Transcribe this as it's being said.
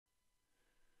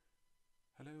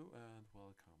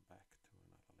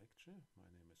lecture. My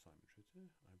name is Simon Schütte.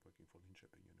 I'm working for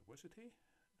Linköping University.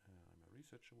 I'm a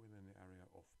researcher within the area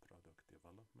of product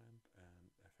development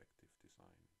and affective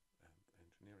design and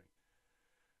engineering.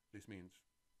 This means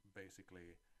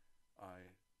basically I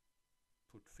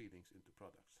put feelings into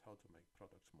products, how to make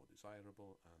products more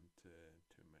desirable and to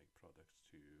make products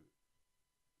to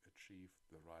achieve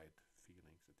the right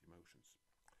feelings and emotions.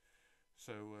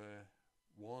 So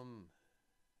one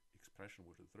expression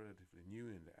which is relatively new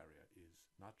in the area is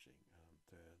nudging, and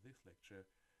this lecture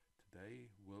today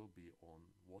will be on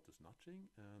what is nudging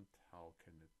and how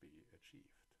can it be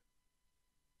achieved.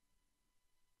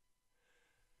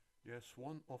 Yes,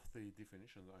 one of the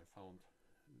definitions I found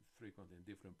frequently in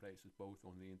different places, both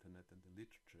on the internet and in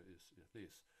literature, is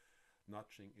this: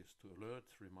 nudging is to alert,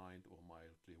 remind, or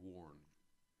mildly warn.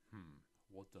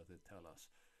 What does it tell us?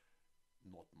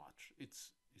 Not much.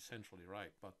 It's essentially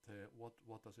right, but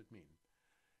what does it mean?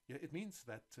 Yeah, it means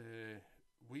that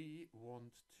we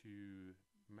want to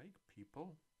make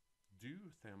people do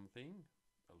something,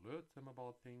 alert them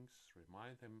about things,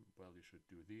 remind them, well, you should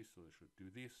do this or you should do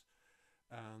this,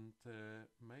 and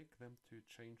make them to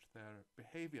change their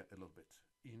behavior a little bit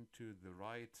into the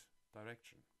right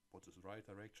direction. What is the right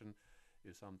direction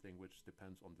is something which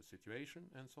depends on the situation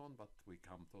and so on, but we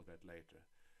come to that later.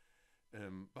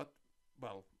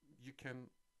 Well, you can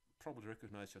probably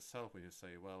recognize yourself when you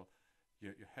say, well,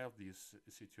 you have these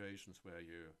situations where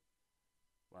you,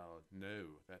 well,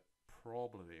 know that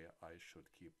probably I should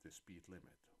keep the speed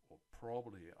limit, or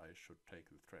probably I should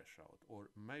take the trash out, or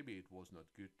maybe it was not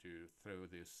good to throw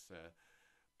this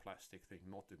plastic thing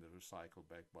not in the recycle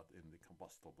bag but in the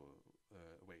combustible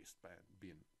waste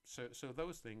bin. So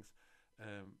those things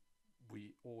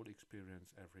we all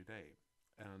experience every day.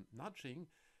 And nudging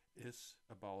is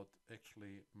about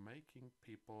actually making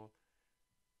people,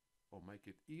 or make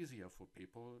it easier for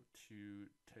people to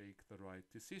take the right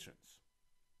decisions.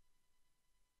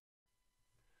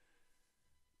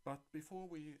 But before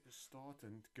we start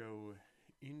and go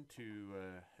into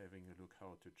having a look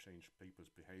how to change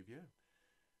people's behavior,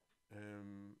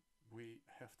 we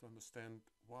have to understand,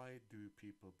 why do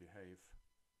people behave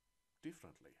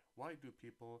differently? Why do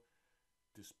people,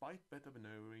 despite better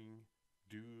knowing,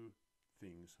 do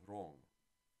things wrong?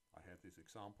 I have this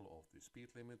example of the speed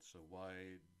limit, so why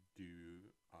do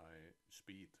I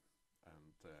speed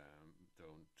and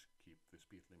don't keep the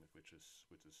speed limit which is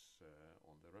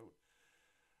on the road?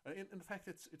 In fact,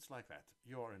 it's like that.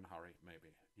 You're in a hurry,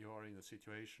 maybe. You're in a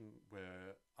situation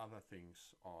where other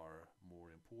things are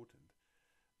more important,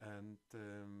 and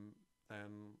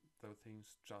then the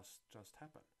things just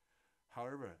happen.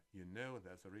 However, you know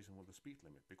there's a reason for the speed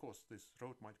limit, because this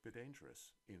road might be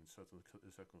dangerous in certain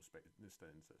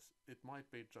circumstances. It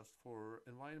might be just for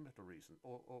environmental reasons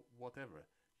or whatever.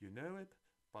 You know it,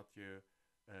 but you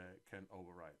can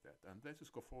override that. And this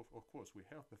is, of course, we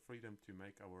have the freedom to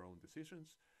make our own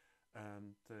decisions.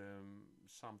 And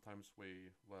sometimes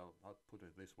we, well, I'll put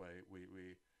it this way,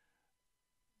 we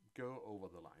go over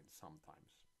the line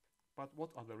sometimes. But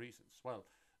what are the reasons? Well,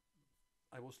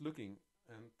 I was looking,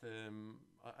 and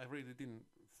I really didn't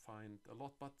find a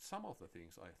lot, but some of the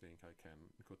things I think I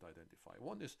could identify.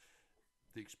 One is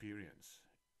the experience.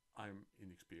 I'm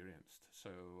inexperienced, so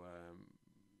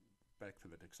back to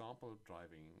that example,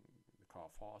 driving the car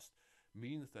fast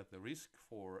means that the risk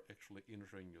for actually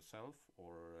injuring yourself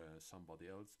or somebody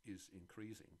else is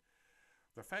increasing.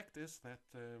 The fact is that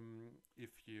if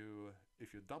you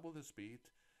double the speed,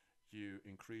 you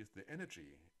increase the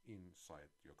energy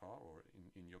inside your car, or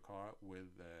in your car,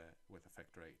 with a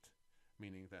factor 8,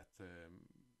 meaning that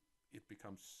it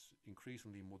becomes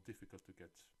increasingly more difficult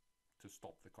to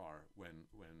stop the car when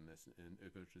an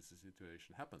emergency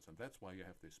situation happens, and that's why you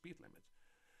have the speed limit.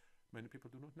 Many people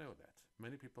do not know that.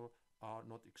 Many people are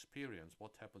not experienced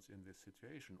what happens in this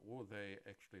situation, or they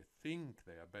actually think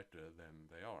they are better than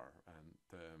they are, and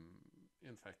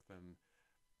in fact then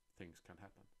things can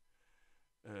happen.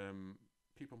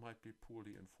 People might be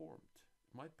poorly informed.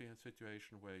 It might be a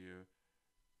situation where you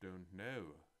don't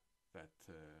know that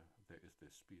there is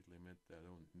this speed limit. They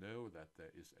don't know that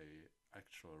there is a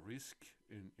actual risk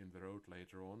in the road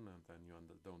later on, and then you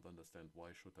don't understand,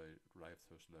 why should I drive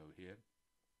so slow here.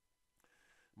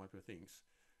 Might be things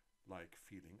like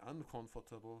feeling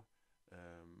uncomfortable,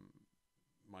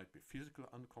 might be physical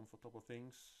uncomfortable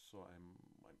things, so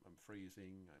I'm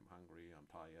freezing, I'm hungry, I'm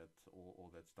tired,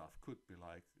 all that stuff. Could be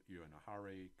like you're in a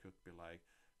hurry, could be like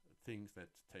things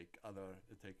that take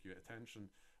your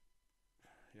attention.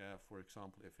 Yeah, for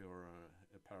example, if you're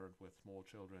a parent with small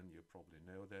children, you probably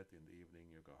know that in the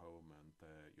evening you go home and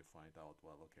you find out,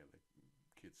 well, okay, the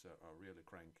kids are really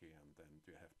cranky, and then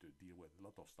you have to deal with a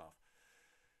lot of stuff.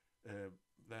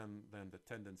 then the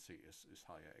tendency is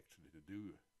higher actually to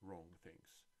do wrong things.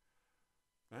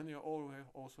 Then you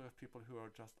also have people who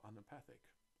are just unempathic.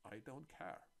 I don't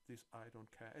care. This I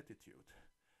don't care attitude.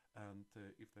 And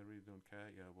if they really don't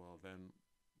care, yeah, well, then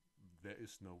there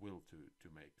is no will to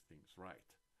make things right.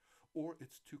 Or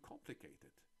it's too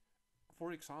complicated.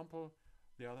 For example,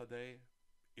 the other day,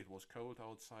 it was cold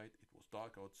outside, it was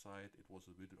dark outside, it was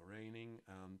a bit raining,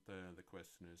 and the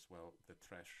question is, well, the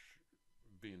trash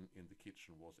bin in the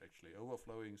kitchen was actually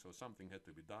overflowing, so something had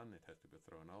to be done, it had to be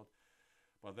thrown out.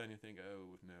 But then you think,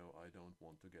 oh no, I don't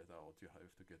want to get out. You have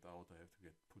to get out. I have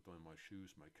to put on my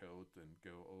shoes, my coat, and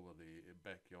go over the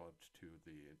backyard to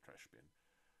the trash bin.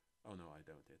 Oh no, I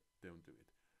don't do it.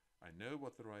 I know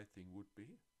what the right thing would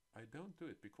be. I don't do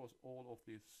it because all of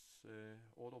the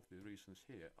reasons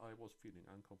here. I was feeling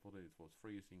uncomfortable. It was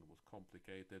freezing. It was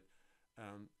complicated,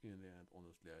 and in the end,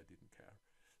 honestly, I didn't care.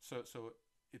 So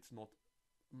it's not.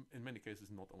 In many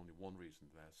cases, not only one reason.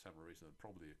 There are several reasons.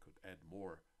 Probably I could add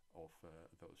more of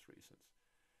those reasons.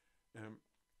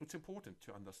 It's important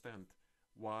to understand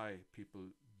why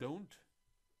people don't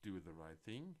do the right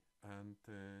thing, and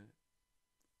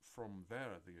from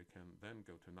there you can then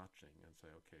go to nudging and say,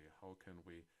 okay, how can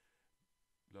we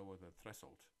lower the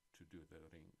threshold to do the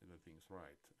things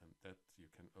right? And that you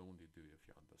can only do if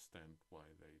you understand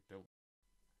why they don't.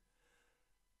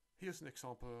 Here's an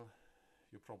example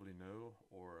you probably know,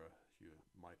 or you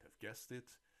might have guessed it.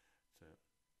 It's a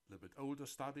little bit older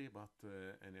study, but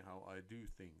anyhow, I do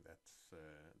think that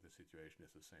the situation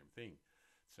is the same thing.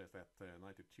 It says that 92%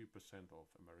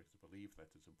 of Americans believe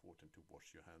that it's important to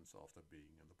wash your hands after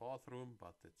being in the bathroom,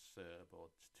 but it's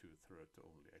about 2/3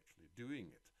 only actually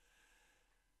doing it.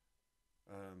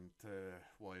 And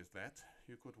why is that,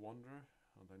 you could wonder?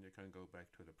 And then you can go back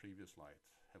to the previous slide,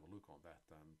 have a look on that,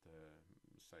 and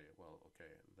say, well,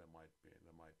 okay, there might be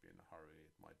in a hurry,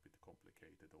 it might be too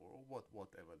complicated, or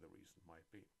whatever the reason might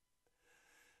be.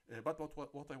 But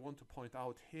what I want to point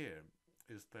out here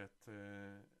is that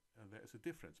there is a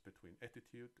difference between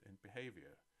attitude and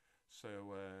behavior.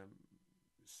 So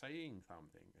saying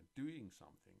something and doing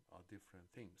something are different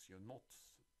things.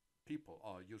 People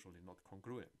are usually not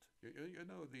congruent. You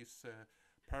know these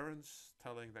parents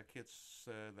telling their kids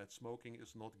that smoking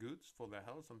is not good for their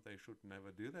health and they should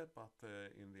never do that, but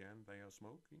in the end they are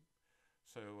smoking.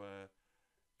 So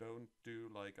don't do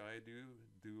like I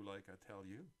do like I tell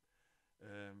you.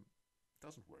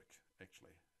 Doesn't work,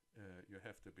 actually. You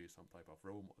have to be some type of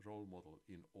role model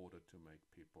in order to make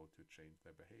people to change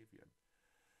their behavior.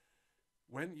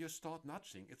 When you start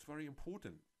nudging, it's very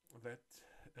important that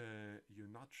you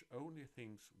nudge only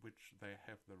things which they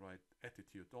have the right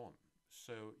attitude on.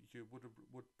 So you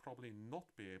would probably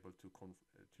not be able to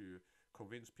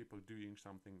convince people doing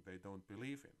something they don't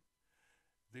believe in.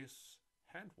 This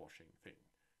hand washing thing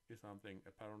is something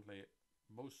apparently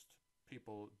most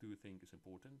people do think is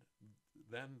important.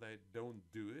 Then they don't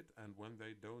do it, and when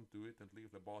they don't do it and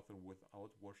leave the bathroom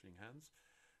without washing hands,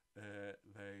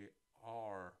 they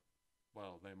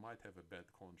might have a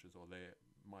bad conscience, or they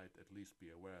might at least be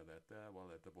aware that that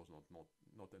was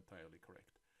not entirely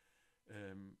correct.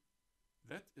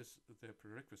 That is the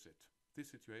prerequisite. This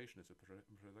situation is a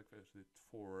prerequisite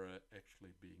for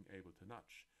actually being able to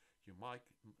nudge. You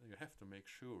have to make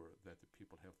sure that the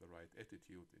people have the right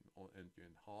attitude and you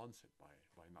enhance it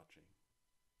by nudging.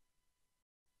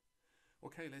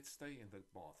 Okay, let's stay in the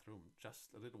bathroom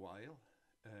just a little while.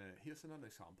 Here's another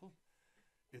example.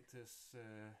 It is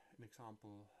an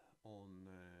example on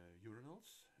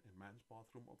urinals in man's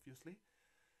bathroom, obviously.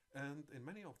 And in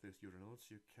many of these urinals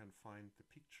you can find the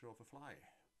picture of a fly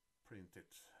printed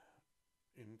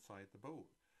inside the bowl.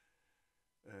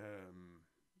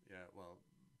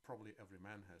 Probably every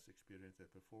man has experienced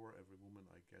it before. Every woman,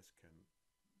 I guess, can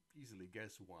easily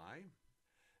guess why.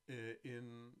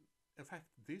 In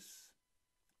fact, this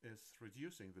is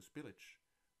reducing the spillage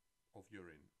of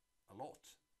urine a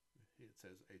lot. It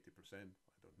says 80%. I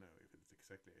don't know if it's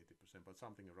exactly 80%, but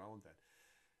something around that.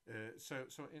 So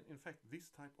in fact, this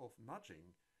type of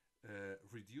nudging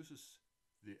reduces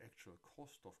the actual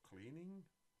cost of cleaning,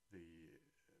 the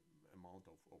amount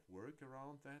of work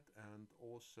around that, and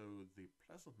also the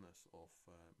pleasantness of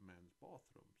men's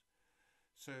bathrooms.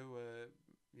 So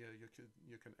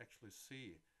you can actually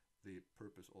see the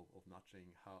purpose of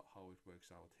nudging, how it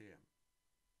works out here.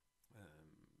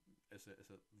 As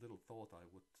a little thought I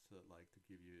would like to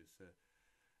give you is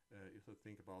you should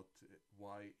think about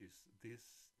why is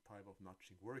this type of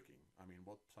nudging working? I mean,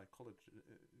 what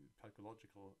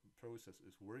psychological process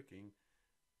is working,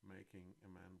 making a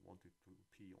man wanting to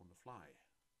pee on the fly?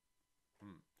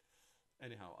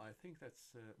 Anyhow, I think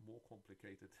that's more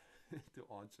complicated to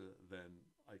answer than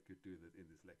I could do that in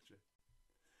this lecture.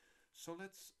 So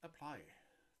let's apply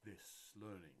these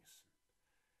learnings.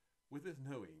 With this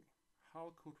knowing,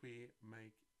 how could we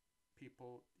make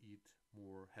people eat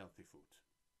more healthy food?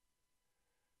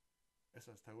 As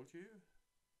I told you,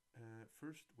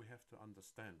 first we have to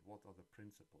understand what are the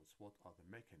principles, what are the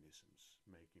mechanisms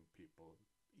making people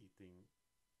eating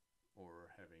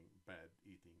or having bad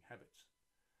eating habits.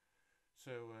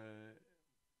 So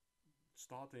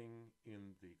starting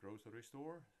in the grocery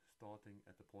store, starting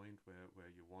at the point where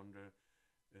you wonder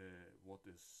what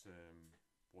is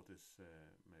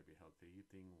maybe healthy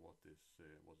eating, what is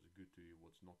good to you,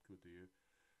 what's not good to you,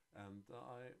 and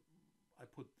I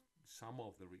put some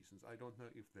of the reasons. I don't know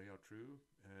if they are true.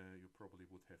 You probably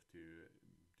would have to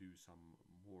do some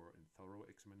more thorough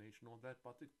examination on that,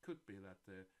 but it could be that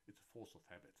it's a force of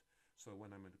habit. So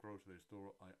when I'm at the grocery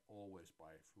store, I always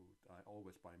buy food. I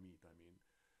always buy meat. I mean,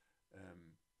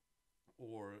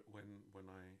 or when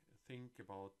I think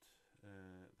about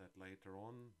that later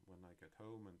on, when I get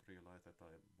home and realize that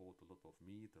I bought a lot of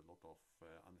meat, a lot of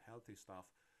unhealthy stuff,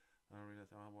 I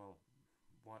realize, well,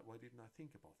 why didn't I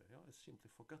think about that? I simply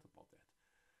forgot about that.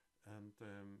 And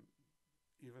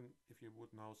even if you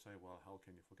would now say, well, how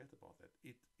can you forget about that?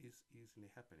 It is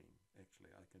easily happening, actually.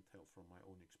 I can tell from my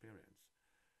own experience.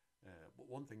 But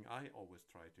one thing I always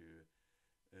try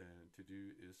to do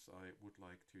is I would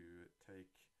like to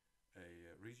take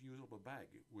a reusable bag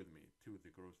with me to the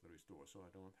grocery store, so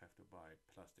I don't have to buy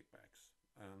plastic bags.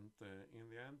 And in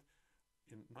the end,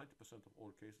 in 90% of all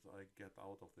cases, I get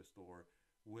out of the store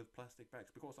with plastic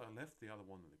bags because I left the other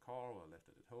one in the car or I left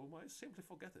it at home. I simply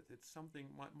forget it. It's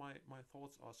something, my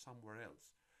thoughts are somewhere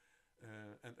else.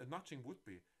 And nudging would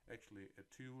be actually a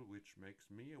tool which makes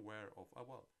me aware of,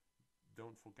 well,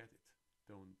 don't forget it.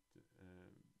 Don't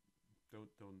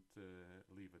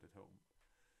leave it at home.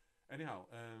 Anyhow,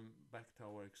 back to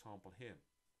our example here.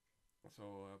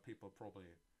 So people probably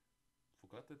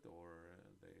forgot it, or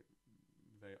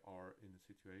they are in a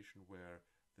situation where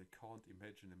they can't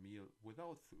imagine a meal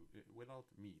without food, without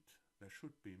meat. There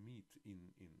should be meat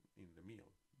in the meal.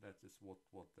 That is what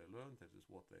they learned. That is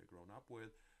what they're grown up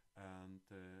with, and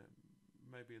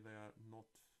maybe they are not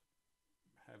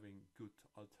having good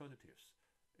alternatives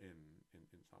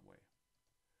in some way.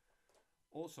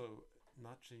 Also,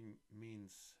 nudging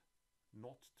means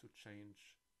not to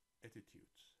change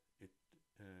attitudes. It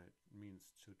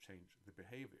means to change the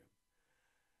behavior.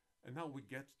 And now we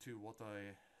get to what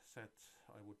I said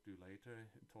I would do later,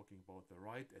 talking about the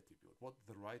right attitude. What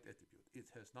the right attitude?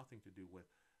 It has nothing to do with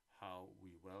how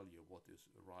we value what is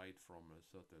right from a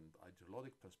certain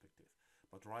ideological perspective,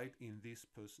 but right in this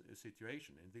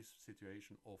situation,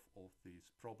 of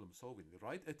this problem solving. The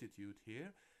right attitude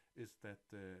here is that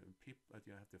that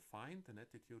you have to find an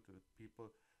attitude that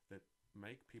people that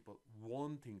make people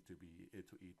wanting to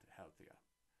eat healthier.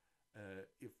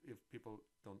 If people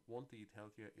don't want to eat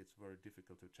healthier, it's very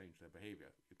difficult to change their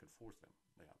behavior. You can force them,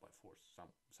 by force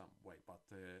some way, but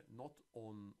not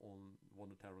on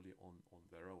voluntarily on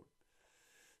their own.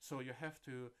 So you have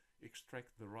to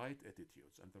extract the right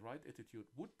attitudes, and the right attitude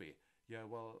would be, yeah,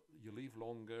 well, you live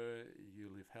longer, you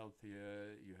live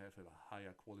healthier, you have a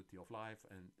higher quality of life,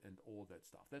 and all that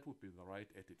stuff. That would be the right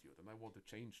attitude, and I want to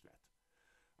change that.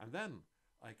 And then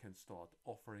I can start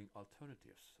offering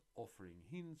alternatives, offering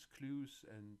hints, clues,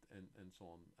 and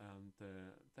so on. And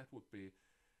that would be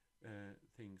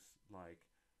things like,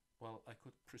 well, I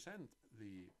could present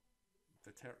the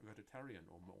vegetarian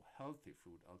or more healthy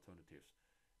food alternatives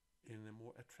in a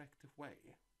more attractive way.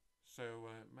 So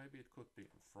maybe it could be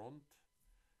in front,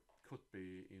 could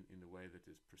be in a way that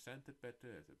is presented better,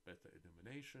 has a better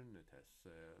illumination, it has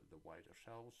the wider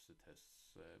shelves, it has,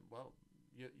 well,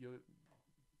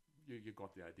 you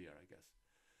got the idea, I guess.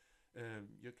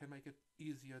 You can make it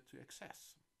easier to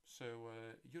access. So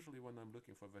usually when I'm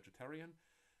looking for vegetarian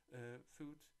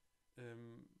food,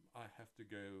 I have to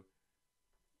go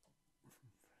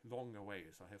longer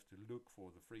ways. I have to look for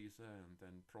the freezer, and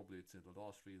then probably it's in the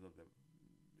last freezer,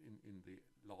 in the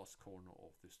last corner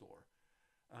of the store.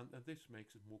 And this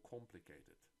makes it more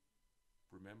complicated.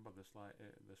 Remember the slide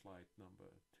number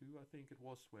 2, I think it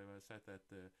was, where I said that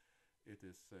it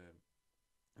is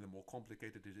the more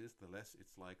complicated it is, the less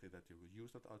it's likely that you will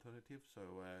use that alternative.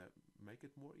 So make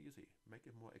it more easy, make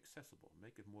it more accessible,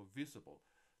 make it more visible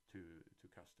to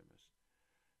customers.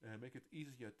 Make it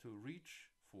easier to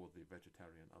reach for the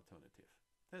vegetarian alternative.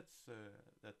 That's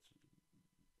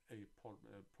a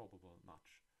probable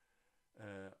nudge.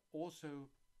 Also,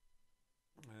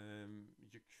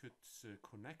 you could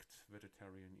connect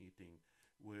vegetarian eating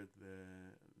with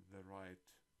the right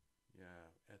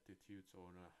attitudes or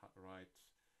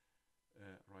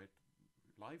right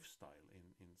lifestyle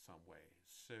in some way.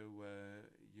 So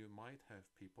you might have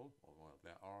people, or well,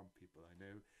 there are people I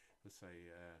know who say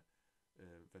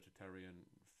vegetarian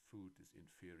food is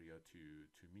inferior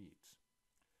to meat.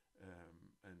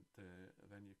 And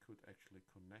then you could actually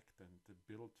connect and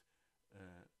build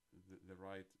the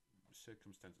right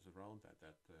circumstances around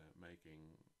that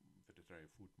making vegetarian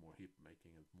food more hip,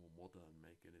 making it more modern,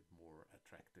 making it more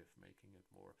attractive, making it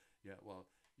more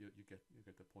you get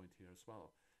the point here as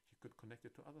well. You could connect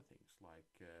it to other things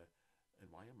like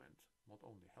environment, not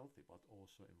only healthy but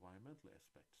also environmental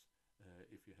aspects.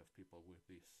 If you have people with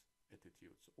these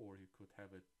attitudes, or you could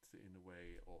have it in a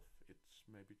way of it's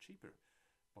maybe cheaper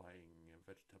buying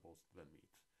vegetables than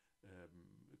meat.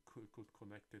 Could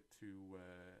connect it to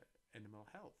animal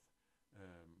health.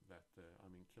 That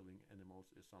killing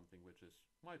animals is something which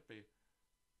might be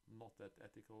not that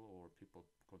ethical, or people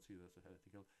consider it as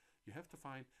ethical. You have to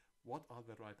find what are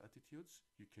the right attitudes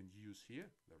you can use here,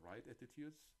 the right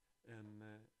attitudes, and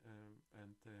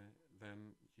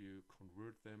then you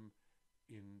convert them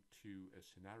into a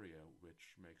scenario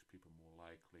which makes people more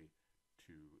likely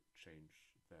to change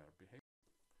their behavior.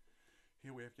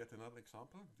 Here we have yet another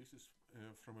example. This is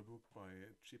from a book by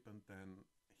Chip and Dan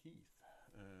Heath.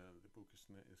 The book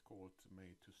is called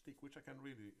Made to Stick, which I can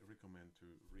really recommend to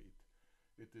read.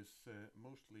 It is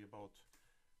mostly about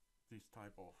this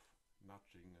type of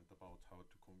nudging and about how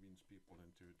to convince people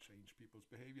and to change people's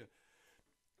behavior.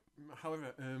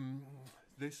 However,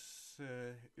 this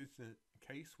is a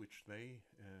case which they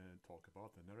talk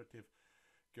about. The narrative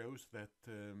goes that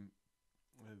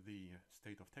the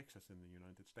state of Texas in the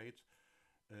United States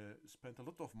spent a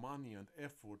lot of money and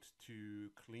effort to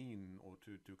clean or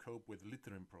to cope with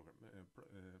littering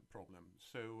problem.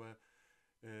 So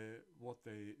what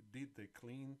they did, they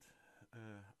cleaned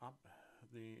up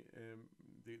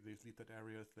these littered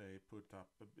areas. They put up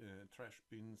trash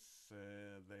bins.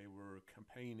 They were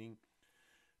campaigning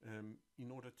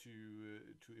in order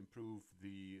to improve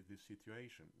the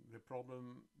situation. The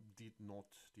problem did not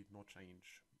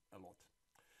change a lot.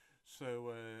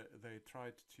 So they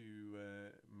tried to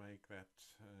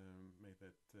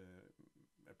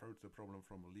approach the problem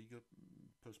from a legal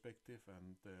perspective,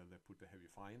 and they put a heavy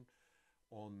fine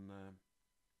on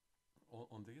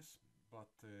this. But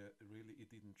really,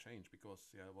 it didn't change because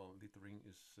littering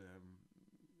is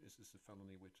a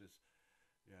felony which is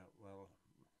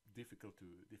difficult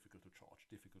to charge,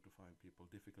 difficult to find people,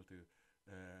 difficult to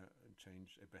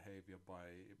change a behavior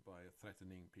by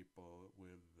threatening people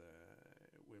with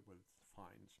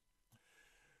fines.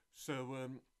 So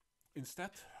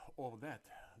instead of that,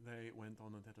 they went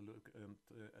on and had a look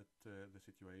at the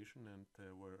situation and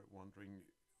were wondering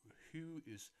who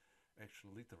is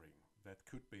actually littering. That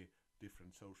could be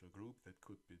different social groups, that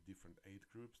could be different age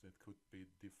groups, that could be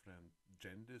different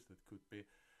genders, that could be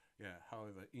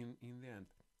however, in the end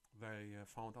they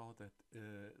found out that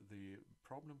the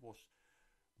problem was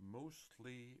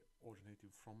mostly originating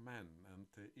from men. And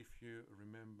if you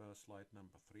remember slide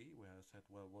number 3, where I said,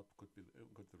 well, what could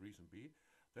the reason be?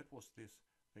 That was this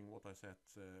thing what I said,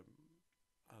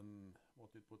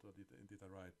 what did I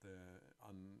write?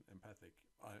 Unempathic.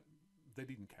 They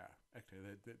didn't care.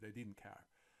 Actually, they didn't care.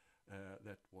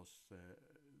 That was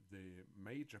the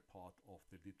major part of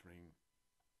the littering.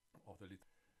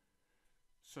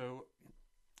 So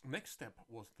next step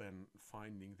was then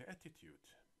finding the attitude.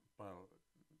 Well,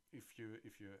 if you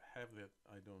have that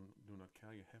I do not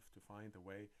care, you have to find a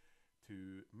way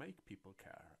to make people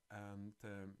care. And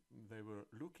they were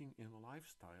looking in the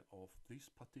lifestyle of this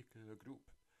particular group.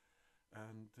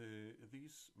 And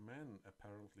these men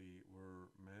apparently were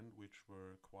men which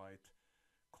were quite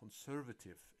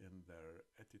conservative in their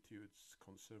attitudes,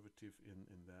 conservative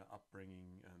in their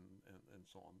upbringing, and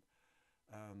so on.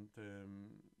 And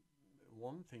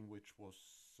one thing which was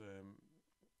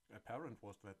apparent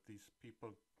was that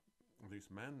these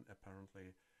men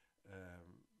apparently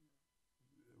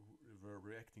were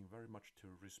reacting very much to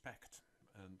respect,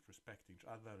 and respect each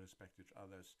other, respect each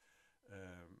other's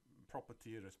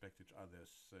property, respect each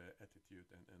other's attitude,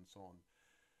 and so on.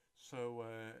 So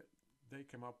they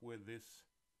came up with this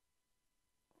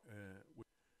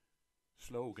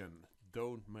slogan,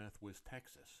 "Don't mess with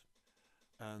Texas."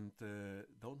 And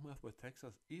 "Don't mess with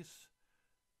Texas" is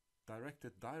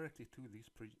directed directly to these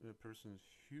persons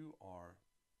who are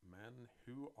men,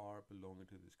 who are belonging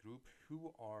to this group,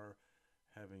 who are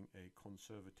having a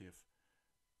conservative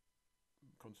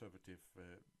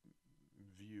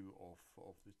view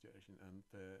of the situation. And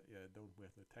 "Don't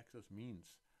mess with Texas"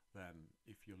 means then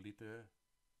if you litter,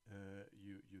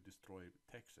 you destroy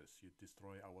Texas, you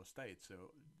destroy our state,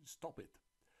 so stop it.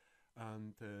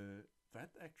 And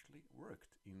that actually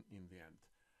worked in the end.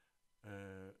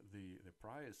 The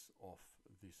price of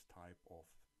this type of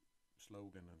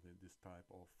slogan and this type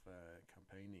of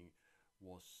campaigning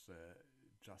was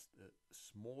just a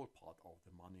small part of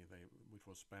the money which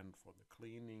was spent for the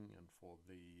cleaning and for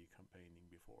the campaigning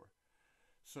before.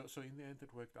 So in the end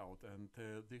it worked out, and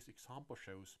this example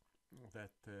shows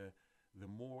that the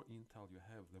more intel you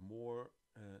have, the more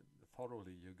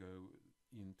thoroughly you go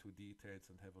into details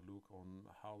and have a look on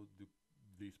how do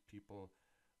these people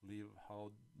live,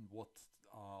 what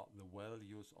are the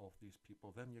values of these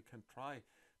people, then you can try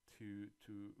to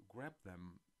grab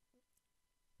them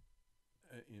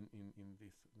in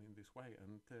this way.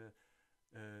 And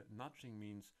nudging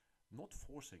means not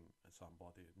forcing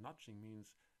somebody. Nudging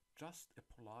means just a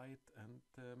polite and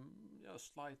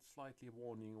slightly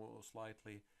warning or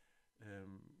slightly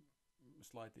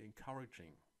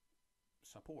encouraging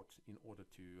support in order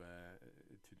to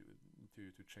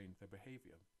change their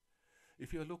behavior.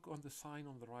 If you look on the sign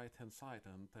on the right hand side,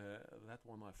 and that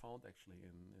one I found actually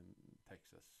in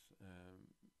Texas,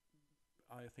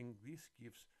 I think this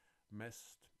gives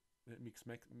mixed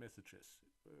messages.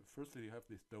 Firstly, you have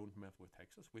this "don't mess with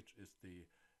Texas," which is the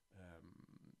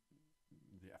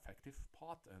affective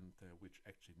part, and which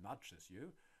actually nudges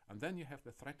you, and then you have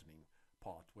the threatening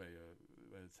part where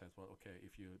it says, well, okay,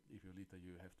 if you litter,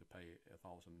 you have to pay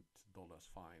 $1,000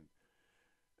 fine.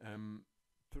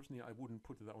 Personally, I wouldn't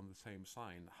put that on the same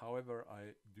sign. However,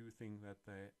 I do think that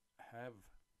they have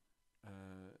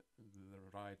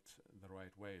the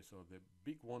right way. So the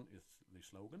big one is the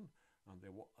slogan, and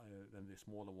then the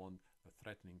smaller one, the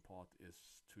threatening part,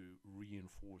 is to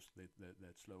reinforce that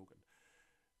slogan.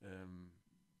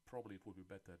 Probably it would be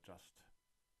better just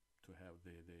to have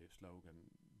the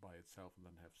slogan by itself and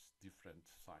then have different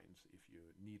signs if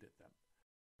you needed them.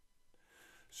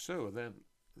 So then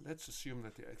let's assume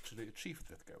that you actually achieved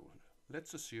that goal.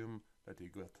 Let's assume that you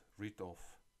got rid of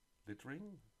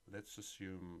littering. Let's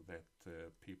assume that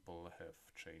people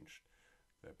have changed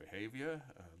their behavior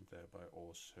and thereby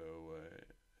also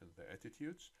their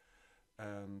attitudes,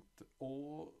 and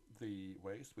all the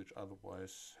waste which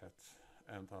otherwise had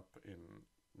end up in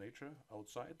nature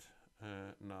outside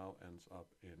now ends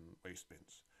up in waste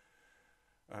bins.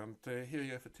 And here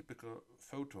you have a typical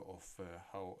photo of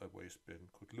how a waste bin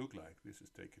could look like. This is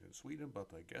taken in Sweden,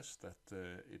 but I guess that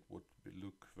it would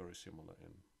look very similar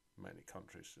in many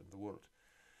countries in the world.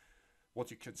 What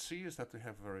you can see is that we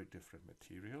have very different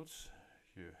materials.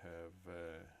 You have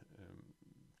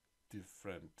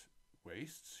different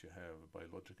wastes. You have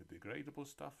biologically degradable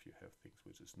stuff. You have things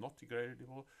which is not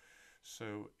degradable.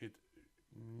 So it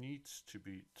needs to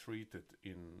be treated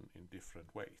in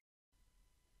different ways.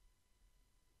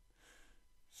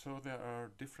 So there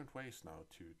are different ways now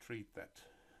to treat that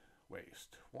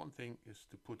waste. One thing is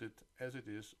to put it as it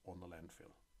is on the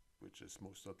landfill, which is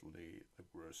most certainly the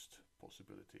worst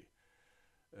possibility.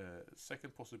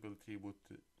 Second possibility would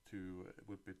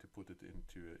be to put it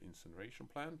into an incineration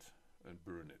plant and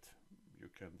burn it. You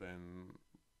can then,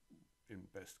 in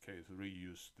best case,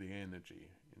 reuse the energy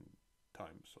in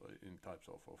types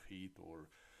of heat, or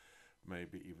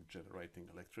maybe even generating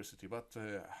electricity. But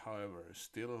however,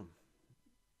 still,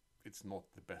 it's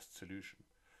not the best solution.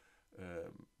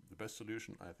 The best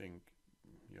solution, I think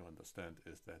you understand,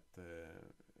 is that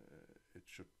it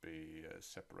should be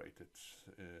separated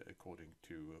according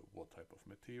to what type of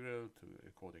material,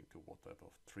 according to what type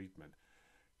of treatment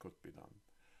could be done.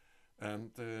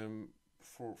 And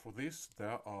for this,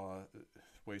 there are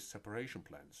waste separation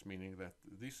plants, meaning that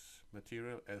this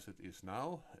material as it is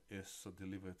now is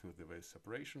delivered to the waste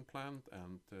separation plant,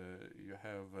 and you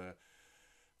have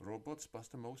robots, but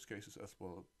in most cases as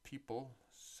well people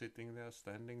sitting there,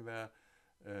 standing there,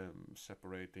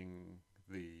 separating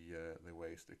the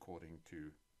waste according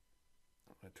to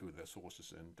the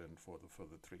sources and for the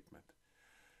further treatment.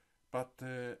 But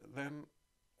then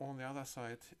on the other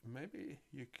side, maybe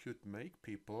you could make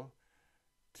people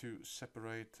to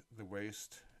separate the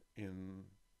waste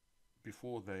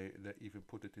before they even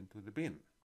put it into the bin.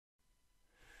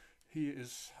 Here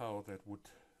is how that would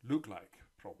look like,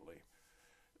 probably.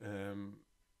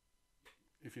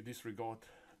 If you disregard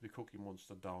the Cookie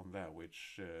Monster down there,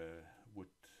 which would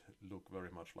look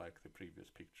very much like the previous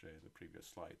picture in the previous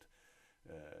slide,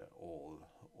 all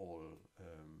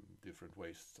different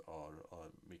wastes are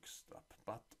mixed up.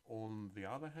 But on the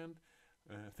other hand,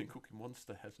 the Cookie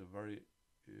Monster has a very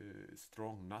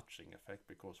strong nudging effect,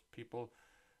 because people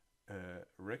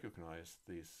recognize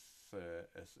this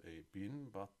as a bin,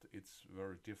 but it's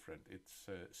very different. It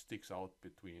sticks out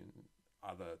between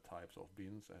other types of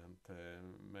bins, and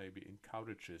maybe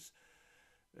encourages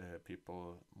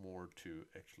people more to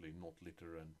actually not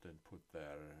litter and then put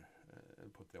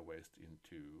their waste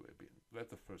into a bin. That's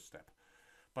the first step.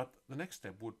 But the next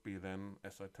step would be then,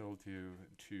 as I told you,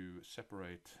 to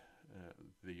separate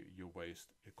your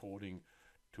waste according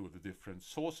to the different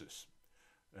sources,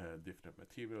 different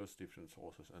materials, different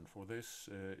sources. And for this,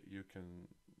 you can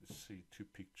see two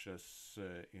pictures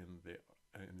in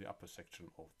the upper section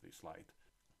of the slide.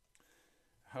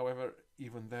 However,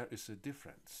 even there is a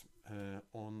difference.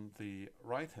 On the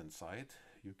right-hand side,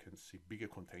 you can see bigger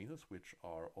containers, which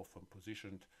are often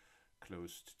positioned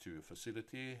close to a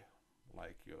facility,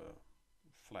 like your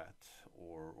flat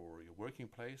or your working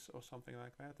place or something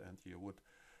like that, and you would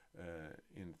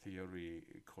in theory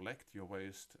collect your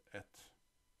waste at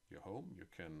your home. You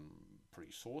can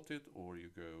pre-sort it, or you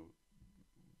go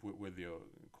with your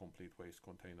complete waste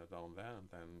container down there and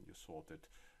then you sort it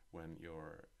when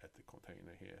you're at the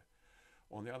container here.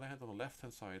 On the other hand, on the left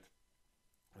hand side,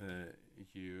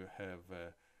 you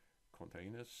have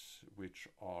containers which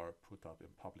are put up in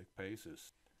public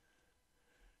places.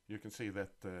 You can see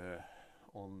that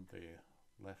on the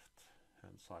left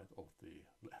hand side of the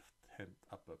left hand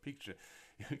upper picture,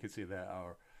 you can see there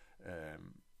are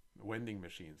vending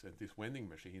machines, and these vending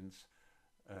machines,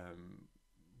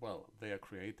 well, they are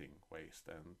creating waste,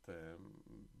 and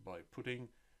by putting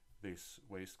these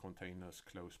waste containers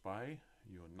close by,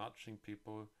 you're nudging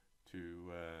people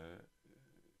to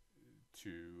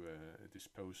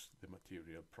dispose the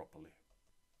material properly.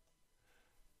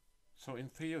 So in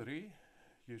theory,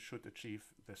 you should achieve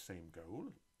the same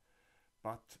goal,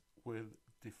 but with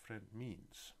different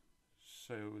means.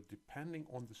 So depending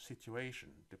on the situation,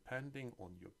 depending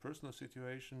on your personal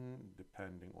situation,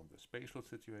 depending on the spatial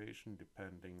situation,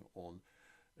 depending on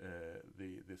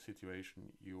the situation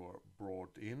you are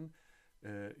brought in,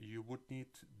 you would need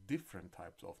different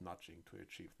types of nudging to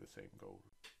achieve the same goal.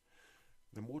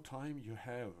 The more time you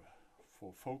have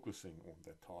for focusing on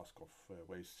the task of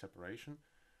waste separation,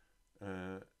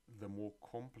 the more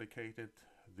complicated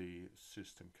the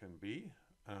system can be,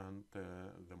 and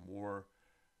the more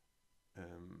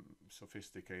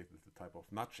sophisticated the type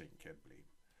of nudging can be.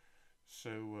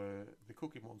 So the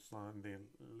cookie monster on the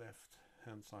left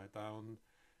hand side down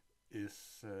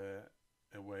is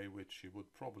a way which you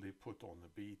would probably put on a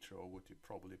beach, or would you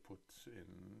probably put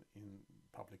in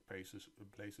public places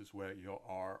where you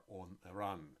are on a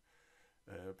run.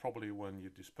 Probably when you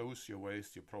dispose your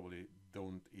waste, you probably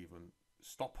don't even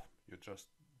stop. You just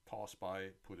pass by,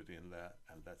 put it in there,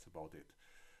 and that's about it.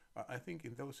 I think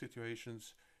in those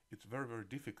situations, it's very, very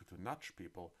difficult to nudge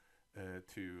people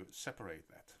to separate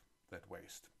that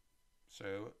waste.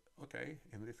 So, okay,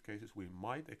 in these cases, we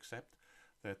might accept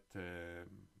that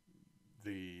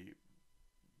the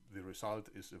result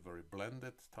is a very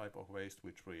blended type of waste,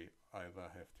 which we either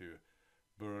have to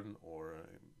burn or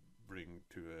bring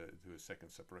to a second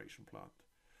separation plant.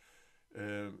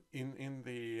 In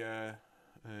the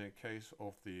case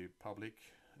of the public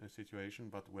situation,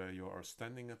 but where you are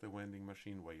standing at the vending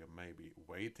machine, where you may be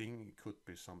waiting, it could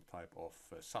be some type of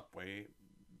subway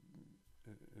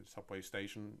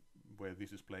station where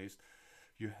this is placed,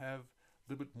 you have a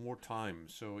little bit more time.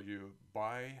 So you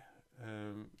buy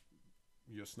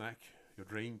your snack, your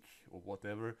drink, or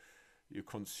whatever, you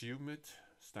consume it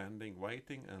standing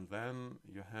waiting, and then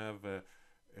you have a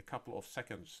couple of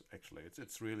seconds. Actually,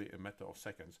 it's really a matter of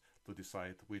seconds to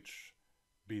decide which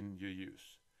bin you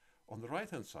use. On the right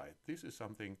hand side, this is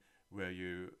something where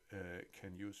you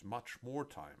can use much more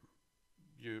time.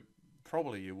 You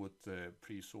would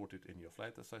pre-sort it in your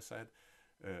flat, as I said,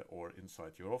 or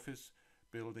inside your office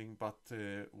building, but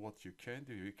what you can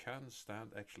do, you can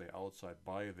stand actually outside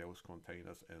by those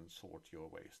containers and sort your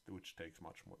waste, which takes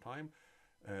much more time,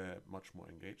 much more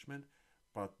engagement,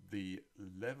 but the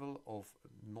level of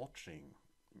notching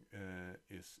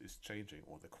is changing,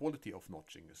 or the quality of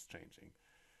notching is changing.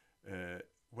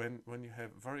 When you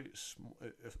have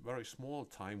a very small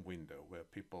time window where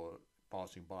people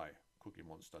passing by, Cookie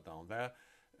Monster down there,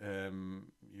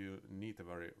 you need a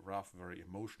very rough, very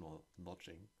emotional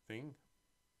notching thing.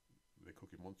 The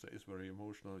Cookie Monster is very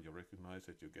emotional. You recognize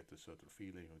it, you get a certain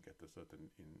feeling, you get a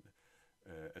certain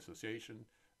association,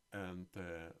 and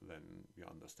then you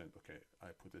understand, okay, I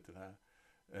put it there.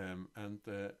 And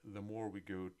the more we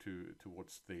go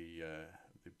towards the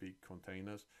big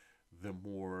containers, the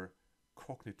more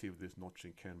cognitive this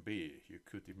notching can be. You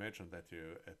could imagine that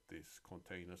you, at these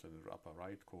containers in the upper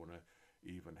right corner,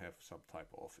 even have some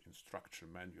type of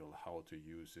instruction manual how to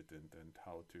use it and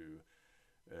how to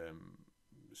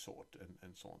sort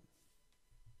and so on.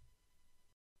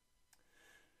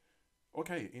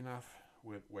 Okay, enough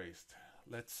with waste.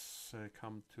 Let's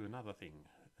come to another thing.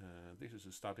 This is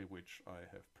a study which I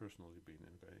have personally been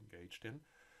engaged in.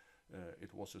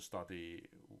 It was a study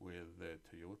with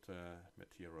Toyota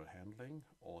Material Handling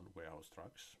on warehouse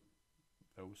trucks.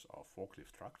 Those are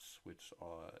forklift trucks which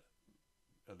are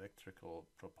electrical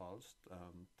propulsed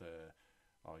and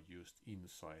are used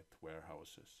inside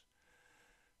warehouses.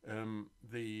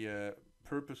 The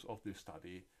purpose of this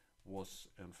study was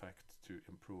in fact to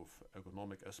improve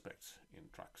ergonomic aspects in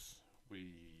trucks. We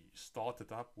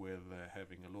started up with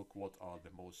having a look what are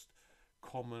the most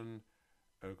common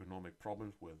ergonomic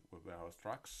problems with warehouse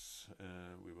trucks.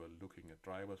 We were looking at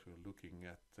drivers, we were looking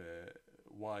at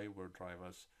why were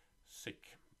drivers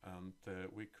sick, and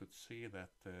we could see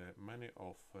that many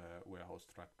of warehouse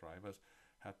truck drivers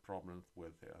had problems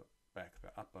with their back,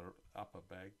 the upper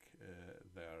back,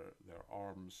 their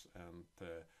arms, and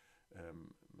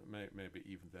maybe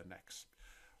even their necks.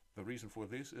 The reason for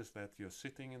this is that you're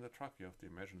sitting in the truck. You have to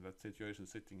imagine that situation,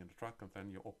 sitting in the truck, and then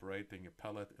you're operating a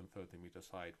pallet in 30 meters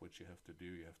height. What you have to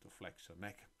do, you have to flex your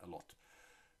neck a lot,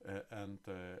 and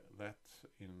that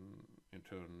in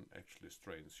turn actually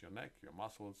strains your neck, your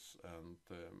muscles, and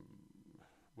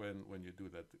when you do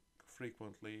that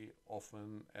frequently,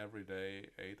 often, every day,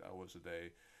 8 hours a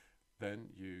day, then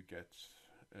you get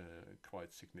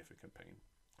quite significant pain.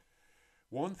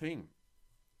 One thing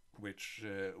which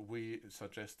we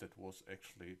suggested was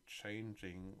actually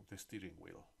changing the steering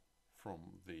wheel from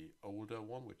the older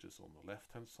one, which is on the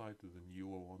left hand side, to the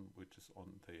newer one, which is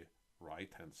on the right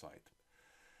hand side.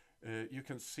 You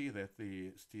can see that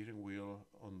the steering wheel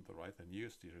on the right, the new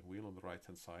steering wheel on the right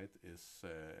hand side, is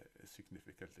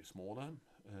significantly smaller.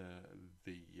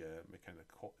 The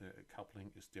mechanical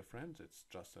coupling is different. It's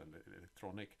just an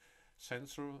electronic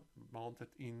sensor mounted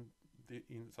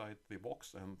inside the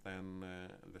box, and then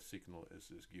the signal is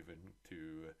given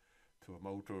to a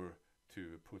motor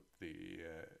to put the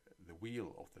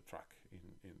wheel of the truck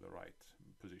in the right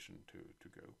position to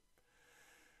go.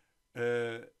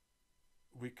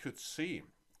 We could see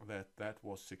that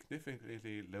was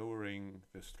significantly lowering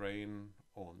the strain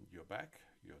on your back,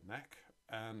 your neck,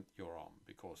 and your arm,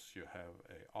 because you have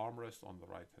a armrest on the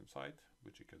right hand side,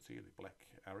 which you can see the black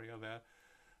area there,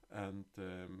 and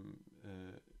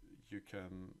you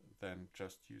can then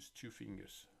just use 2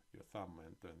 fingers, your thumb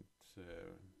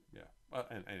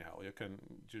and anyhow you can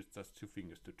use just 2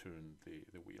 fingers to turn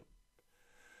the wheel.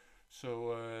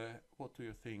 So what do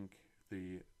you think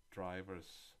the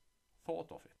drivers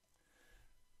thought of it?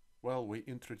 Well, we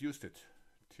introduced it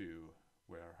to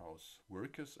warehouse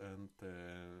workers, and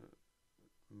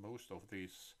most of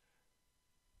these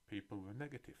people were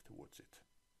negative towards it.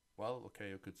 Well, okay,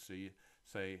 you could say,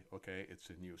 okay, it's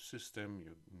a new system,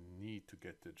 you need to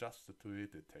get adjusted to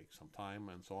it, it takes some time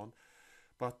and so on.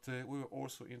 But we were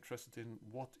also interested in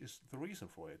what is the reason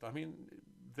for it. I mean,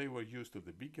 they were used to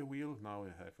the bigger wheel, now we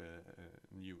have a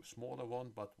new smaller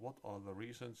one, but what are the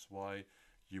reasons why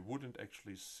you wouldn't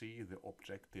actually see the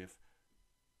objective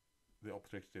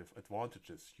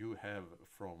advantages you have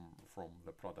from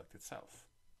the product itself?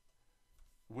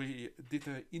 We did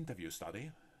an interview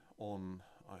study on,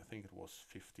 I think it was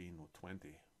 15 or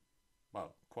 20,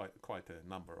 well, quite a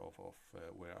number of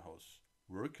warehouse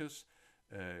workers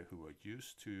who were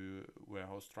used to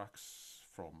warehouse trucks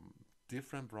from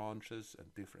different branches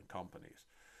and different companies.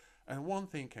 And one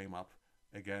thing came up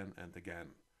again and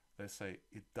again. They say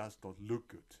it does not look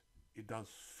good. It does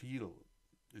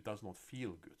not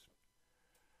feel good.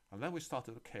 And then we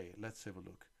started, okay, let's have a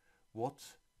look.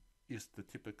 What is the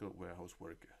typical warehouse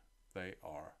worker? They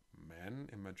are men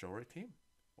in majority,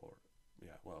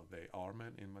 they are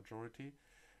men in majority.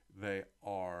 They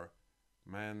are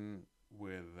men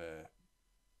with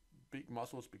big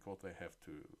muscles because they have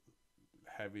to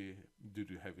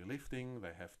do heavy lifting,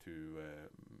 they have to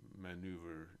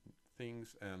maneuver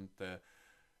things, and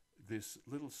this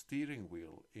little steering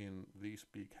wheel in these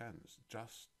big hands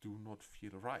just do not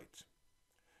feel right.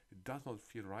 It does not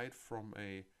feel right from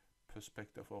a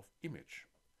perspective of image.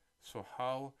 So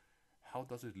how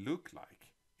does it look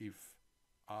like if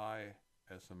I,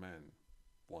 as a man,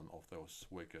 one of those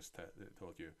workers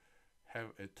told you, have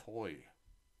a toy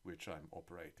which I'm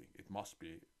operating? It must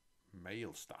be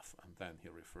male stuff, and then he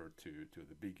referred to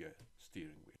the bigger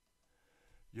steering wheel.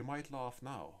 You might laugh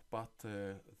now, but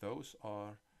those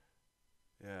are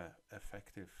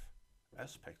effective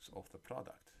aspects of the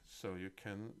product. So you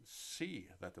can see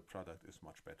that the product is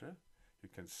much better, you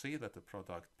can see that the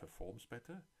product performs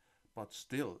better, but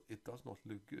still it does not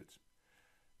look good.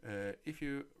 If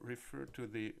you refer to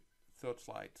the third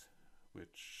slide,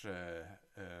 which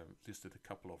listed a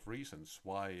couple of reasons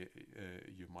why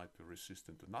you might be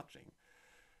resistant to nudging,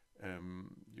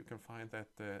 you can find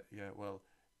that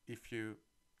if you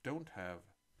don't have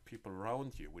people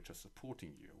around you which are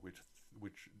supporting you,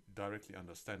 which directly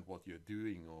understand what you're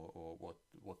doing, or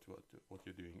what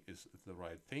you're doing is the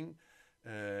right thing,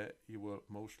 you will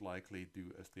most likely do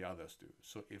as the others do.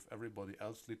 So if everybody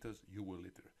else litters, you will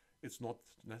litter. It's not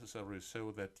necessarily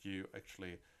so that you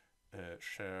actually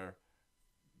share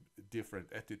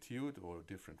different attitude or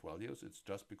different values. It's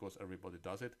just because everybody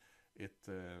does it,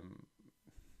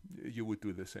 you would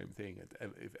do the same thing.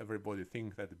 If everybody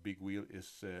thinks that the big wheel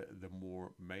is the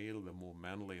more male, the more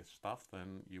manly stuff,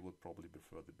 then you would probably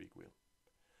prefer the big wheel.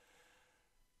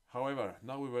 However,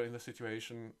 now we were in a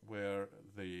situation where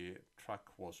the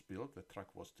truck was built, the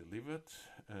truck was delivered,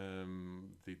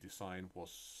 the design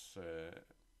was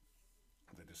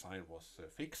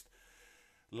fixed.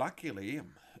 Luckily,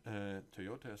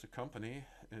 Toyota as a company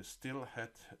still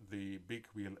had the big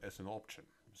wheel as an option.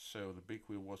 So the big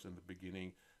wheel was in the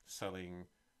beginning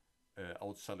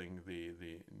outselling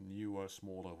the newer,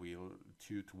 smaller wheel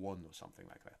 2-1 or something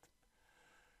like that.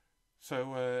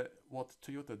 So what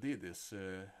Toyota did is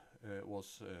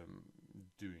was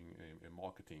doing a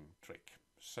marketing trick.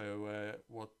 So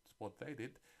what they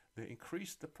did, they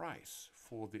increased the price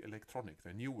for the electronic,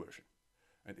 the new version.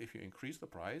 And if you increase the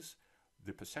price,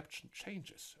 the perception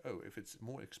changes. Oh, if it's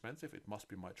more expensive, it must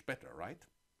be much better, right?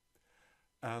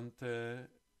 And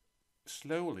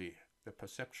slowly the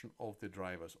perception of the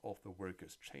drivers, of the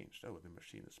workers, changed. Oh, the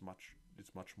machine is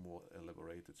much more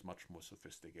elaborate, it's much more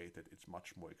sophisticated, it's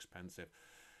much more expensive.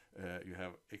 You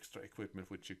have extra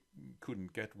equipment which you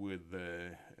couldn't get with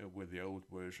the old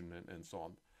version, and so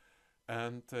on.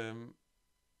 And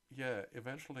yeah,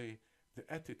 eventually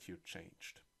the attitude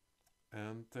changed.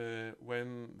 And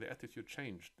when the attitude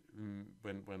changed,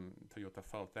 when Toyota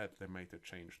felt that, they made a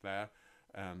change there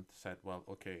and said, well,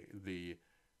 okay, the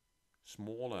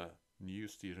smaller new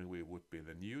steering wheel would be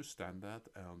the new standard,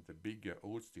 and the bigger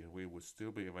old steering wheel would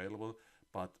still be available,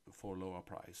 but for lower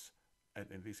price.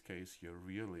 And in this case, you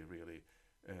really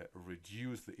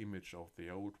reduce the image of the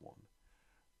old one.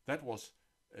 That was,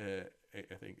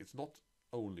 I think, it's not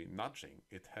only nudging,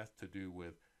 it has to do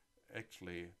with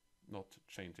actually not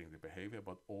changing the behavior,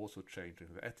 but also changing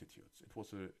the attitudes. It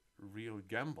was a real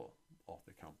gamble of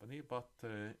the company, but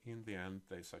in the end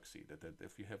they succeeded. And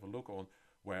if you have a look on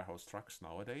warehouse trucks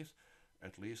nowadays,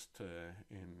 at least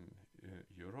in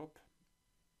Europe,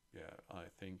 yeah, I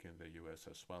think in the US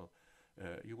as well,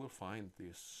 you will find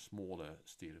these smaller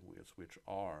steering wheels, which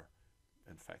are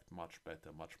in fact much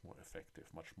better, much more effective,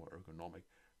 much more ergonomic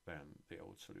than the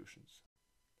old solutions.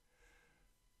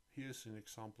 Here's an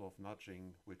example of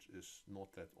nudging which is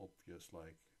not that obvious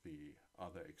like the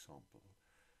other example.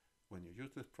 When you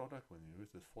use this product, when you use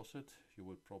this faucet, you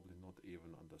will probably not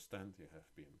even understand you have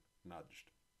been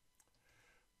nudged.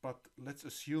 But let's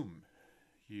assume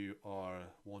you are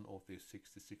one of the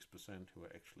 66% who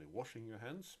are actually washing your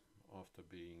hands after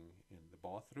being in the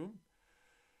bathroom.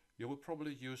 You will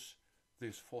probably use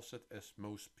this faucet as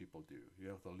most people do. You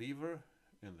have the lever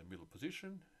in the middle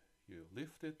position, you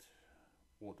lift it,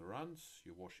 water runs,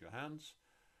 you wash your hands,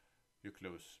 you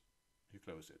close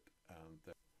it.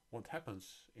 And what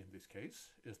happens in this case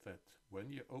is that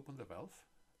when you open the valve,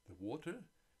 the water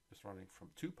is running from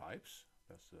two pipes.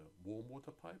 There's the warm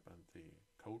water pipe and the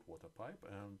cold water pipe,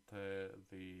 and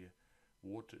the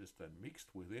water is then mixed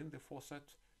within the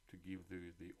faucet to give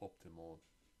the optimal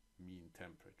mean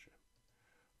temperature.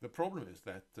 The problem is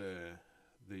that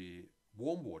the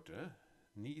warm water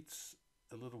needs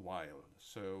a little while.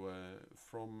 So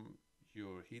from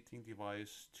your heating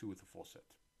device to the faucet,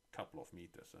 a couple of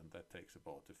meters, and that takes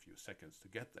about a few seconds to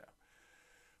get there.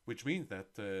 Which means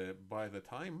that by the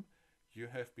time you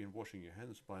have been washing your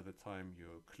hands, by the time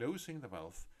you're closing the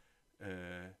valve,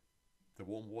 the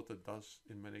warm water does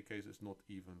in many cases not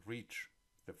even reach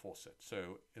the faucet.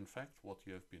 So in fact what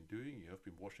you have been doing, you have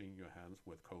been washing your hands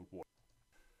with cold water.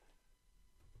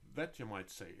 That, you might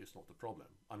say, is not a problem.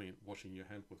 I mean, washing your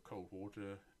hand with cold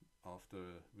water after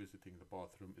visiting the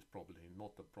bathroom is probably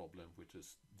not a problem which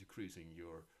is decreasing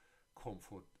your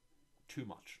comfort too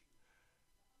much.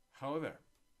 However,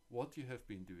 what you have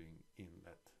been doing in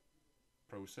that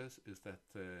process is that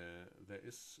there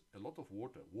is a lot of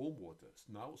water, warm water,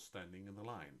 now standing in the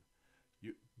line.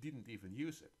 You didn't even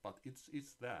use it, but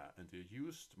it's there, and you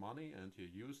used money and you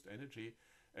used energy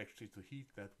actually to heat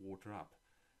that water up,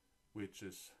 which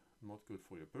is not good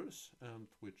for your purse and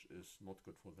which is not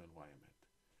good for the environment.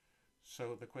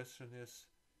 So the question is,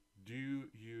 do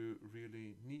you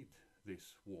really need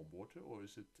this warm water, or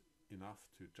is it enough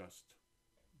to just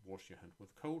wash your hand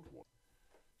with cold water?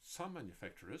 Some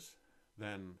manufacturers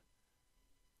then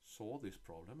saw this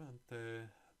problem and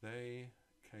they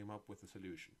came up with a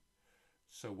solution.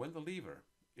 So when the lever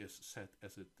is set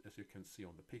as you can see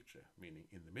on the picture, meaning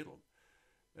in the middle.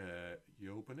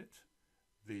 You open it,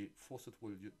 the faucet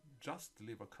will just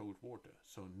deliver cold water,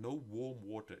 so no warm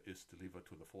water is delivered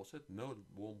to the faucet, no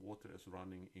warm water is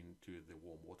running into the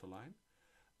warm water line.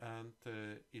 And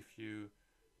if you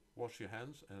wash your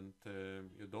hands and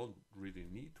you don't really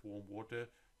need warm water,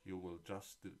 you will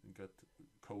just get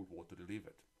cold water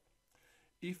delivered.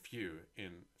 If you,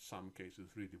 in some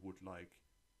cases, really would like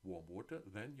warm water,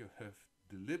 then you have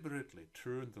deliberately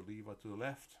turned the lever to the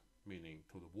left, meaning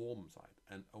to the warm side,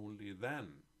 and only then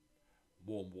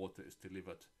warm water is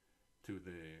delivered to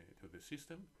the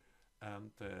system.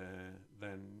 And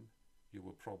then you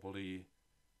will probably,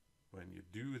 when you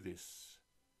do this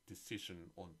decision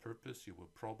on purpose, you will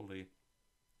probably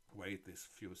wait this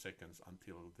few seconds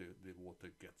until the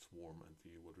water gets warm and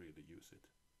you will really use it.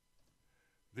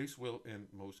 This will in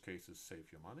most cases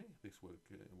save you money, this will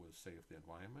save the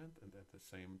environment, and at the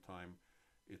same time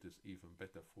it is even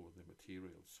better for the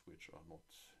materials, which are not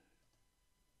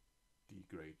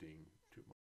degrading too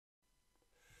much.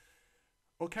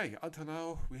 Okay, until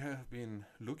now we have been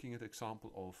looking at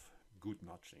example of good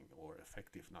nudging or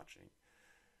effective nudging.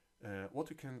 What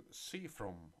you can see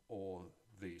from all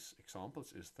these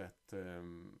examples is that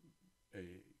a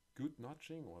good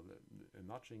nudging, or the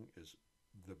nudging, is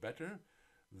the better,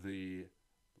 the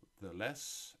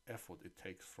less effort it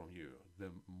takes from you,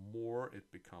 the more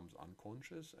it becomes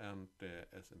unconscious. And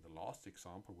as in the last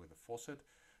example with the faucet,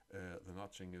 the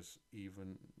nudging is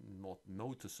even not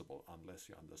noticeable unless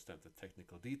you understand the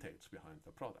technical details behind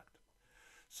the product.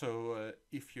 So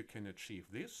if you can achieve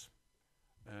this,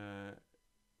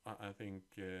 I think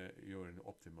you're in an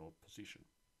optimal position.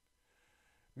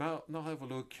 Now have a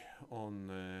look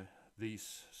on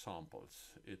these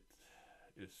samples. It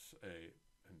is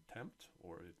an attempt,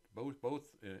 or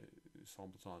both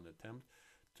samples are an attempt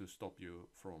to stop you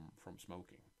from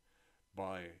smoking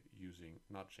by using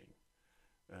nudging.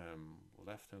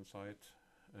 Left hand side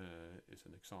is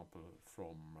an example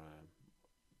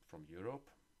from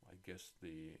Europe. I guess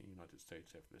the United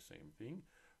States have the same thing.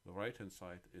 The right hand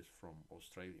side is from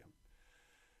Australia.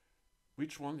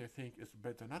 Which one do you think is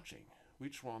better nudging?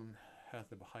 Which one has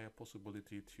the higher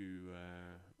possibility to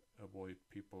avoid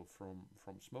people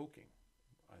from smoking?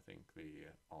 I think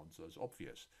the answer is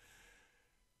obvious.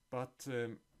 But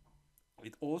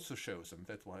it also shows, and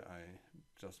that's why I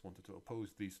just wanted to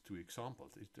oppose these two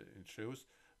examples, it shows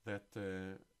that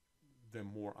the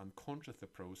more unconscious the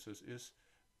process is,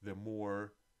 the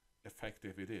more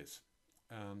effective it is.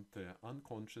 And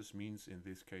unconscious means in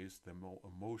this case the more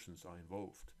emotions are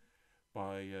involved.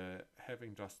 By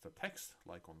having just the text,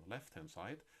 like on the left hand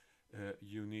side,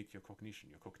 you need your cognition.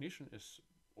 Your cognition is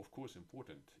of course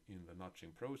important in the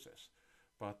nudging process,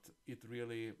 but it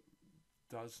really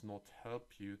does not help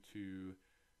you to,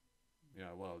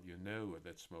 you know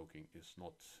that smoking is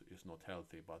not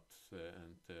healthy, but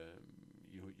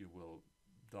you will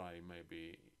die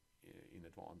maybe in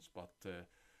advance. But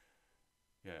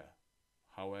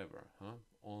however,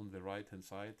 on the right hand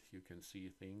side you can see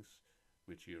things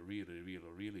which you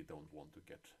really don't want to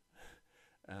get.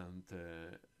 And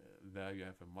there you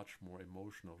have a much more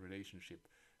emotional relationship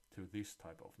to this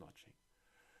type of nudging.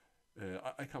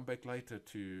 I come back later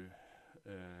to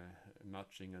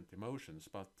nudging and emotions,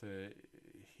 but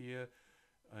here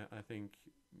I think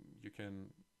you can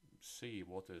see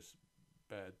what is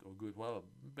bad or good. Well,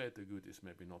 bad or good is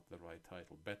maybe not the right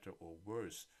title. Better or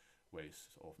worse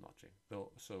ways of nudging.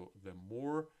 So the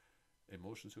more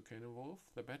emotions you can involve,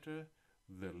 the better.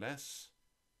 The less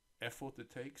effort it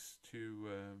takes to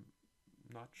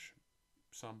nudge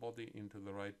somebody into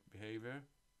the right behavior,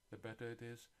 the better it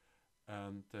is.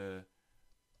 And the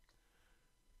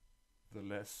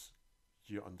less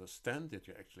you understand that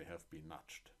you actually have been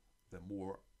nudged, the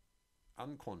more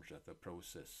unconscious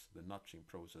the nudging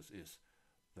process is,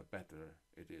 the better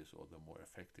it is, or the more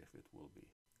effective it will be.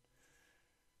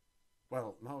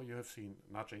 Well, now you have seen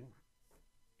nudging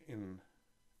in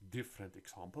different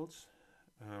examples.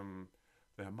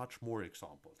 There are much more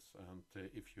examples, and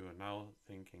if you are now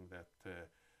thinking that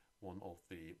one of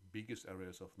the biggest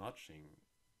areas of nudging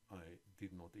I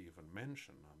did not even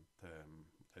mention, and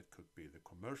that could be the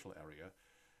commercial area,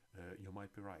 you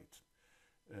might be right.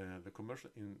 The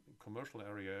commercial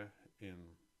area in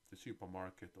the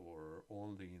supermarket or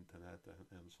on the internet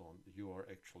and so on, you are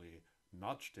actually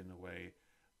nudged in a way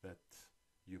that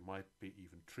you might be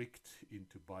even tricked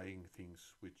into buying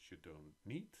things which you don't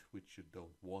need, which you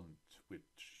don't want,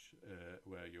 which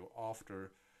where you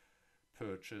after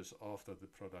purchase, after the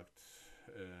product,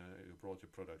 you brought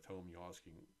your product home, you're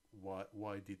asking,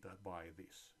 why did I buy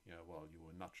this? Yeah, well, you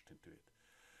were nudged into it.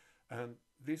 And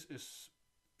this is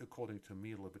according to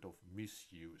me, a little bit of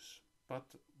misuse. But,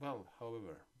 well,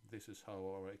 however, this is how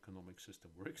our economic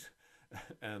system works,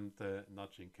 and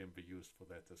nudging can be used for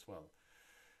that as well.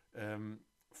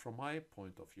 From my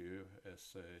point of view,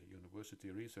 as a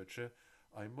university researcher,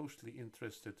 I'm mostly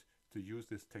interested to use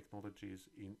these technologies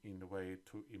in a way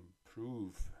to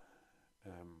improve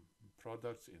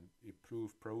products,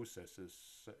 improve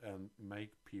processes, and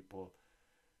make people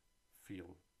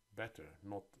feel better,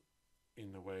 not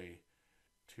in a way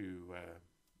to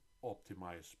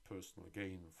optimize personal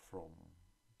gain from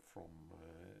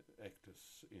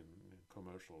actors in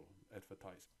commercial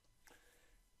advertising.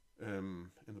 In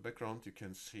the background you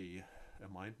can see a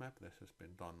mind map that has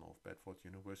been done of Bedford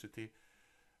University.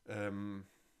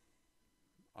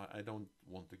 I don't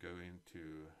want to go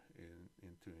into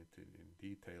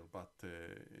detail, but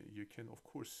you can of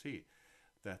course see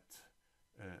that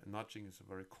nudging is a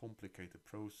very complicated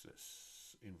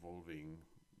process involving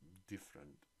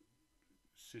different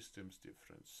systems,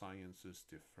 different sciences,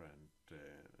 different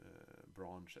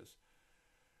branches.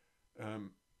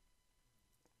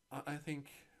 I think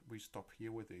we stop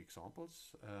here with the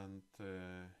examples, and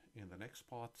in the next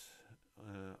part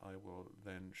I will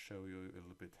then show you a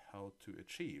little bit how to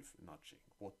achieve nudging.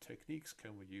 What techniques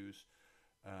can we use,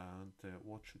 and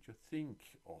what should you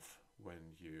think of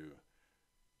when you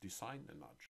design a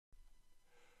nudge.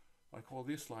 I call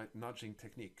this slide nudging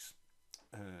techniques.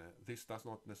 This does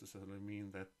not necessarily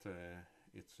mean that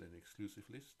it's an exclusive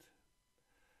list.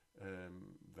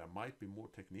 There might be more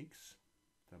techniques,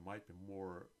 there might be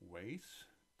more ways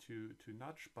to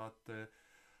nudge, but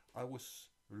I was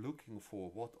looking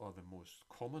for what are the most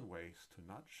common ways to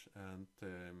nudge, and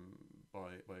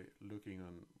by looking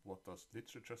on what does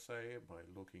literature say, by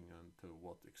looking into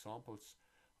what examples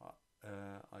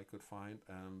I could find,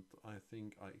 and I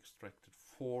think I extracted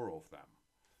 4 of them.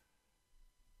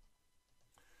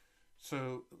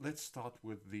 So let's start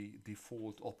with the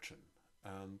default option,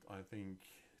 and I think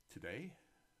today,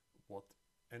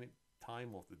 any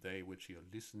time of the day which you're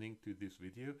listening to this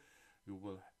video, you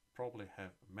will probably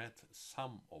have met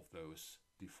some of those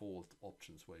default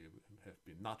options where you have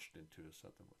been nudged into a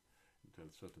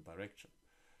certain direction.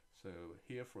 So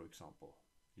here, for example,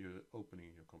 you're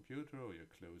opening your computer or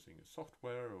you're closing a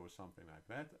software or something like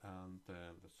that, and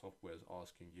the software is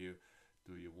asking you,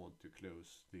 do you want to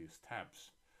close these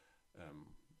tabs?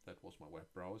 That was my web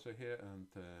browser here, and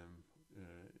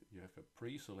you have a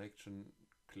pre-selection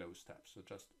close tab. So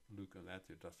just look on that.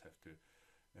 You just have to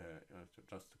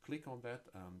just click on that,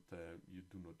 and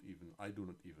I do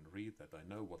not even read that. I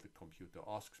know what the computer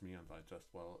asks me, and I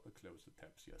just close the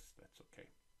tabs. Yes, that's okay.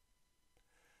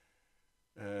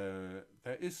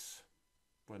 There is,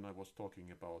 when I was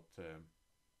talking about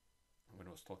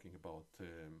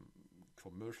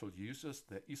commercial users,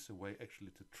 there is a way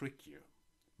actually to trick you.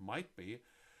 Might be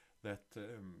that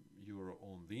you're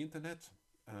on the internet,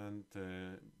 and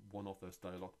one of those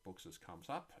dialog boxes comes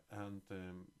up, and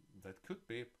that could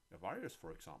be a virus,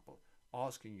 for example,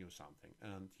 asking you something,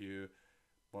 and you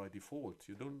by default,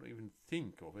 you don't even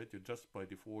think of it, you just by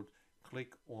default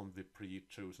click on the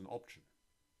pre-chosen option,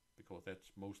 because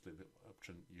that's mostly the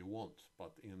option you want.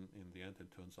 But in the end,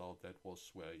 it turns out that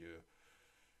was where you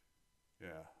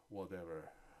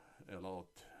allowed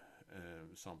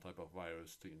some type of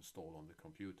virus to install on the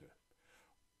computer.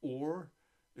 Or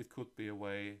it could be a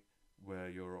way where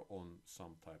you're on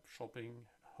some type of shopping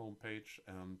homepage,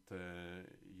 and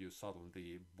you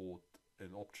suddenly bought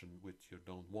an option which you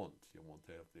don't want. You want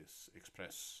to have this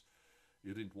express.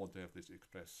 You didn't want to have this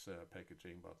express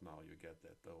packaging, but now you get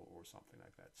that, or something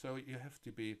like that. So you have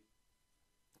to be.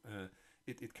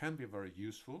 It can be very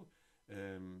useful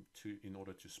in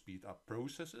order to speed up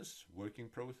processes, working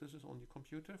processes on your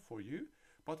computer for you.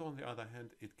 But on the other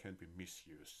hand, it can be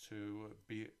misused. So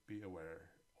be aware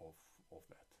of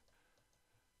that.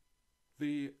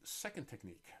 The second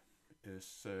technique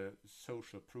is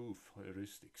social proof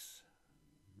heuristics,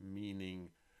 meaning,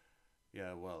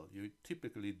 you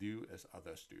typically do as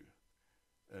others do,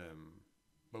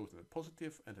 both in a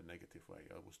positive and a negative way.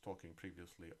 I was talking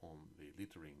previously on the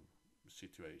littering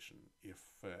situation. If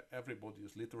everybody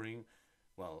is littering,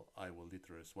 I will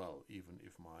litter as well, even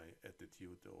if my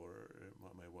attitude or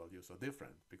my values are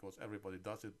different, because everybody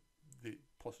does it. The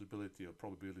possibility or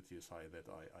probability is high that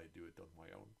I do it on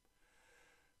my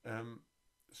own.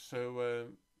 So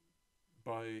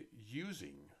by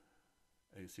using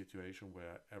a situation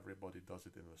where everybody does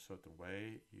it in a certain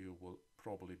way, you will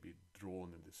probably be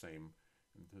drawn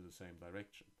into the same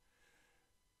direction.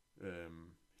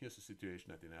 Here's a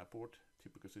situation at an airport,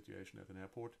 typical situation at an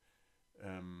airport.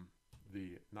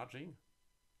 The nudging,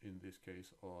 in this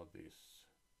case, are these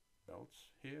belts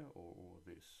here, or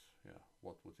these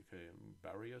what would you say,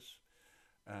 barriers,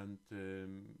 and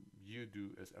you do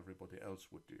as everybody else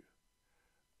would do.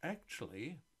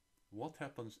 Actually, what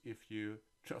happens if you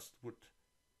just would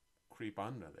creep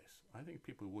under this? I think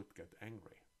people would get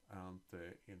angry, and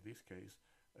in this case,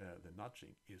 the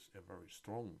nudging is a very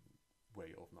strong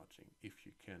way of nudging. If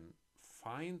you can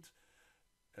find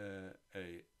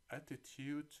a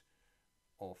attitude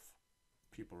of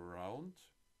people around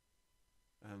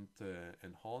and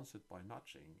enhance it by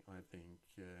nudging, I think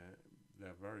there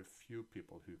are very few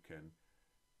people who can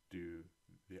do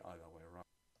the other way around.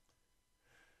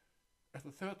 As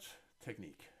a third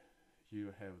technique,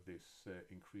 you have this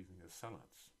increasing the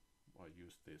silence. I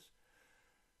used this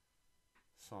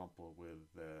sample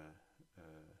with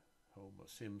Homer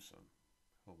Simpson.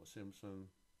 Homer Simpson,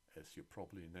 as you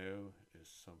probably know, is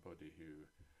somebody who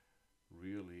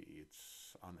really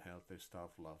eats unhealthy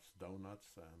stuff, loves donuts,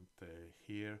 and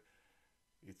here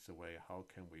it's a way how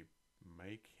can we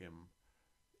make him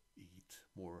eat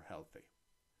more healthy.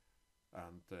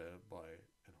 And by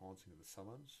enhancing the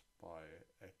silence, by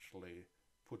actually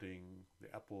putting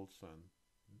the apples and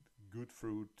good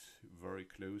fruit very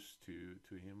close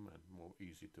to him and more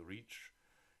easy to reach,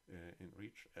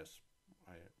 as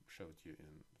I showed you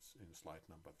in slide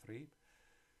number 3,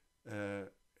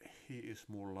 he is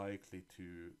more likely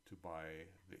to buy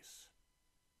this.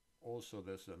 Also,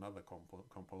 there's another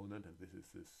component, and this is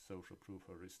this social proof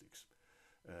heuristics,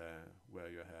 where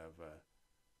you have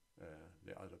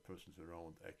the other persons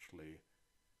around actually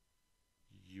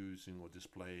using or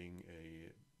displaying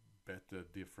a better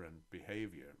different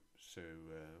behavior. So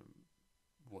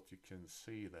what you can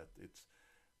see that it's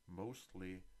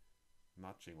mostly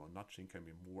nudging, or nudging can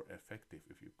be more effective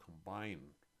if you combine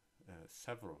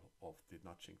several of the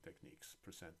nudging techniques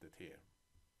presented here.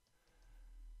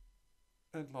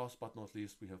 And last but not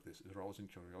least, we have this arousing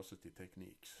curiosity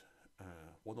techniques.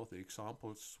 One of the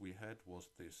examples we had was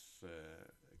this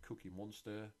Cookie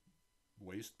Monster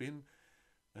waste bin.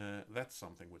 That's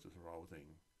something which is arousing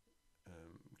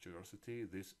curiosity.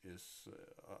 This is,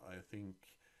 I think,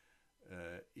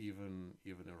 even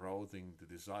arousing the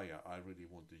desire. I really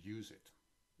want to use it.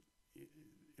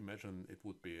 Imagine it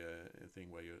would be a thing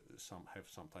where you have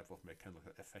some type of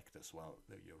mechanical effect as well,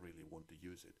 that you really want to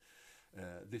use it.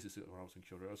 This is arousing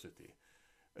curiosity.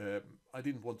 I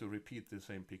didn't want to repeat the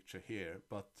same picture here,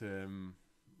 but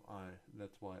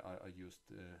that's why I used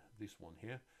this one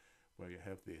here, where you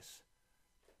have this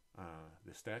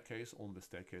the staircase. On the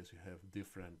staircase you have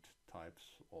different types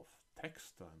of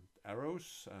text and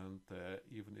arrows, and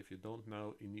even if you don't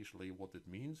know initially what it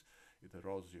means, it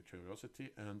arouses your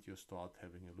curiosity and you start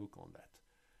having a look on that.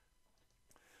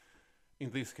 In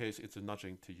this case, it's a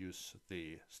nudging to use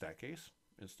the staircase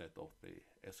instead of the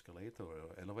escalator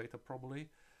or elevator probably,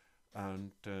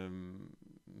 and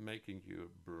making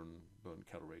you burn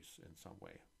calories in some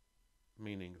way,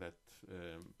 meaning that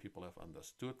people have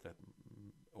understood that,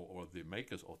 or the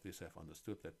makers of this have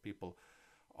understood that people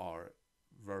are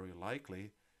very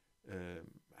likely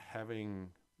having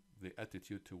the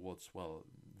attitude towards, well,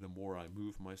 the more I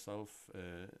move myself,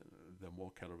 the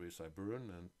more calories I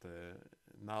burn, and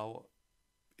now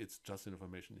it's just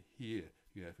information. Here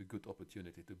you have a good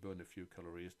opportunity to burn a few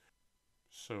calories.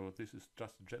 So this is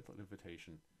just a gentle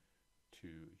invitation to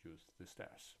use the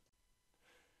stairs.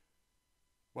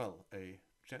 Well, a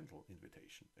gentle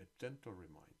invitation, a gentle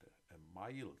reminder, a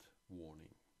mild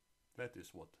warning. That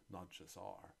is what nudges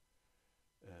are.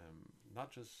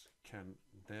 Nudges can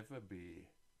never be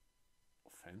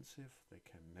offensive, they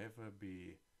can never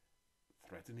be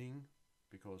threatening,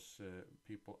 because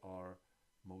people are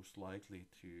most likely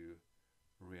to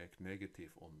react negative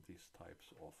on these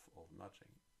types of nudging.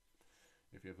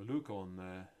 If you have a look on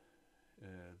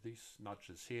these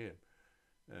nudges here,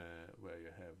 where you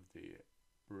have the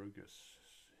burgers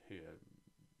here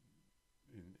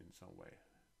in some way,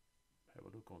 have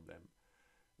a look on them.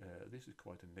 This is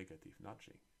quite a negative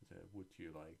nudging. Would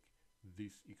you like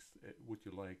this? Would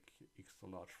you like extra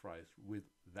large fries with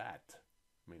that?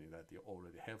 Meaning that you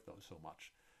already have those so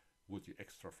much. Would you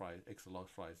extra large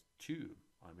fries too?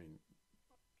 I mean,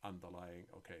 underlying,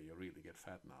 okay, you really get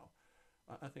fat now.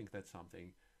 I think that's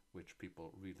something which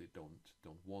people really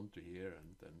don't want to hear,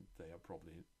 and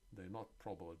they're not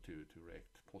probable to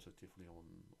react positively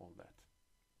on that.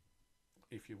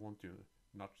 If you want to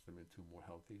nudge them into more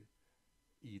healthy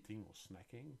eating or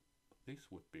snacking,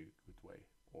 this would be a good way,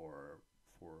 or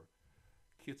for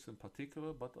kids in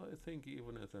particular, but I think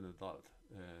even as an adult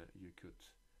you could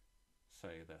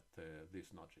say that this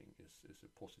nudging is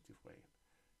a positive way,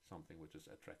 something which is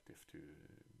attractive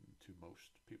to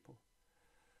most people.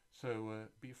 So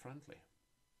be friendly,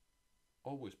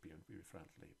 always be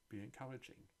friendly, be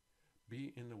encouraging,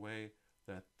 be in a way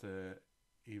that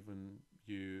even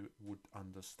you would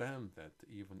understand that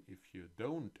even if you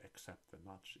don't accept the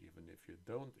nudge, even if you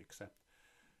don't accept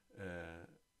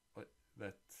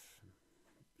that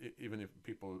even if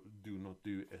people do not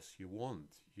do as you want,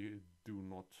 you do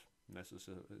not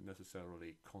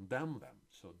necessarily condemn them.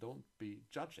 So don't be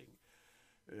judging.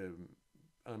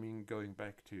 I mean, going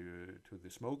back to the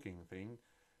smoking thing,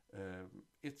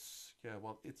 it's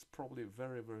probably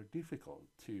very, very difficult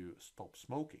to stop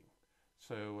smoking.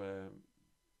 So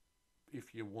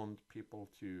if you want people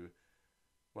to,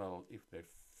 well, if they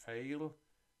fail,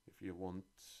 if you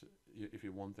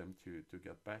want them to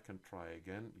get back and try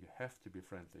again, you have to be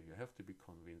friendly, you have to be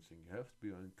convincing, you have to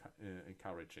be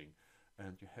encouraging,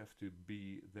 and you have to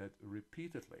be that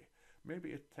repeatedly. Maybe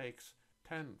it takes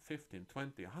 10, 15,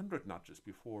 20, 100 nudges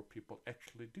before people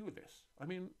actually do this. I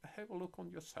mean, have a look on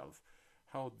yourself.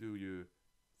 How do you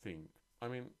think? I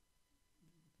mean,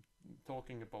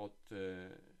 talking about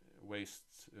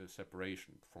waste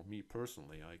separation, for me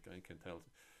personally, I can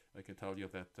tell you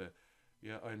that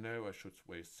yeah, I know I should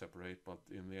waste separate, but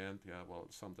in the end, yeah, well,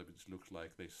 sometimes it looks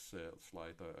like this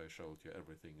slide I showed you,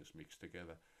 everything is mixed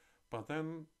together. But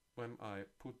then when I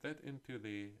put that into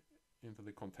the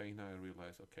container, I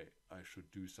realize, okay, I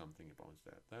should do something about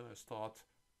that. Then I start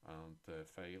and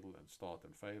fail and start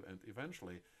and fail, and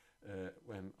eventually,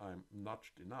 when I'm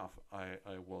nudged enough, I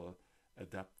will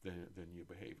adapt the new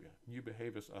behavior. New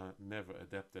behaviors are never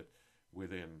adapted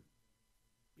within,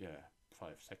 yeah,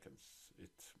 5 seconds.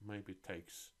 It maybe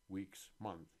takes weeks,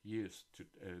 months, years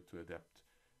to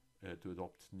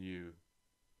adopt new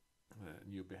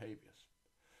behaviors.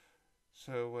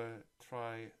 So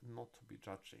try not to be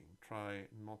judging. Try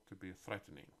not to be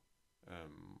threatening.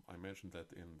 I mentioned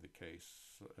that in the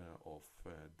case of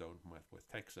Don't Mess with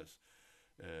Texas.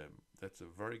 That's a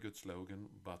very good slogan,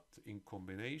 but in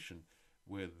combination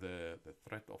with the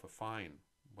threat of a fine,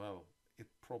 well, it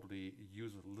probably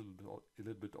uses a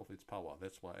little bit of its power.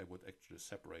 That's why I would actually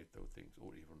separate those things,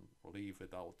 or even leave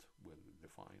it out with the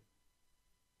fine.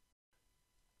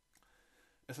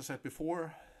 As I said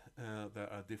before,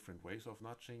 there are different ways of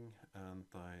nudging, and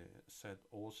I said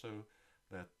also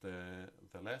that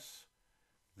the less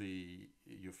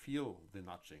you feel the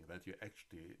nudging, that you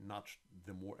actually nudge,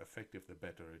 the more effective, the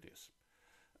better it is.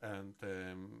 And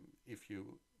if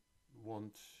you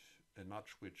want a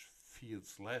nudge which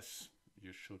feels less,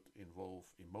 you should involve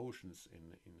emotions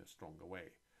in a stronger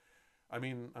way. I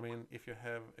mean, if you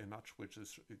have a nudge which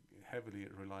is heavily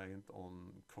reliant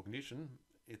on cognition,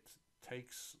 it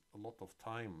takes a lot of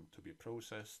time to be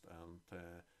processed, and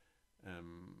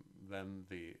then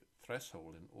the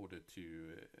threshold in order to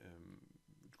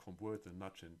convert the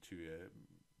nudge into a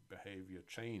behavior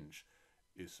change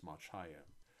is much higher.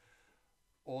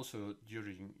 Also,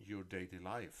 during your daily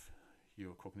life,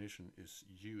 your cognition is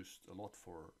used a lot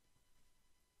for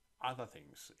other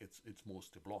things. It's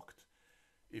mostly blocked.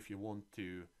 If you want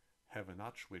to have a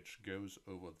nudge which goes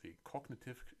over the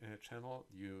cognitive channel,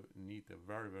 you need a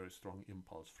very, very strong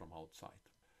impulse from outside.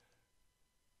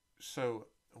 So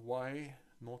why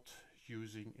not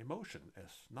using emotion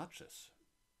as nudges?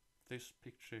 This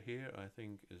picture here, I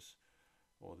think,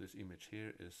 or this image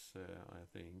here is, I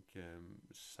think,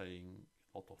 saying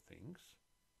a lot of things.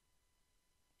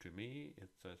 To me, it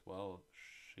says, well,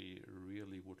 she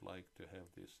really would like to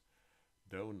have this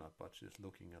donut, but she's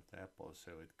looking at the apple,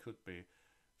 so it could be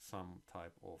some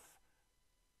type of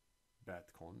bad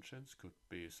conscience, could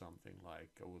be something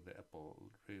like, oh, the apple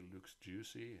really looks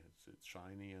juicy, it's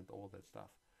shiny and all that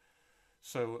stuff.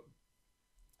 So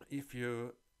if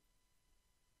you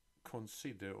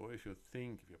consider, or if you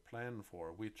think, if you plan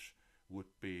for which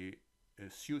would be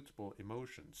suitable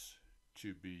emotions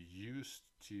to be used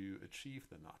to achieve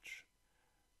the nudge,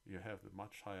 you have a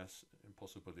much higher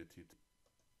possibility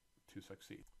to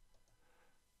succeed.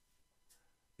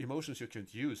 Emotions you can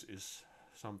use is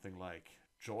something like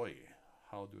joy.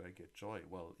 How do I get joy?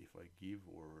 Well, if I give,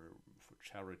 or for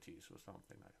charities or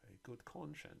something like that. A good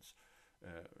conscience,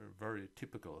 a very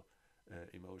typical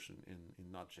emotion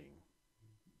in nudging.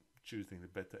 Choosing the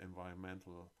better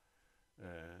environmental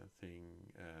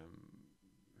thing,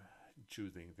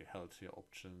 choosing the healthier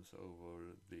options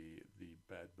over the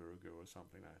bad burger or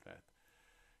something like that.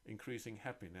 Increasing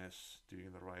happiness,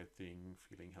 doing the right thing,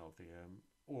 feeling healthier,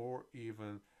 or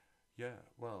even, yeah,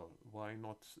 well, why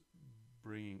not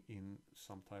bringing in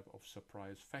some type of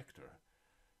surprise factor?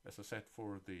 As I said,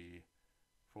 for the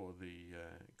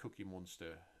Cookie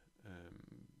Monster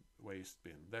waste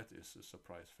bin, that is a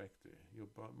surprise factor. You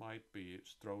might be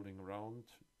strolling around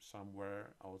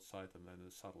somewhere outside and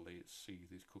then suddenly see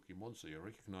this Cookie Monster. You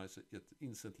recognize it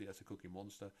instantly as a Cookie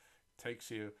Monster. Takes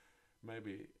you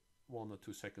maybe 1 or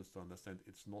 2 seconds to understand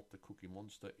it's not the Cookie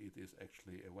Monster, it is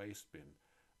actually a waste bin.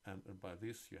 And by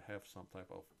this you have some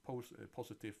type of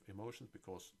positive emotions,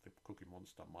 because the Cookie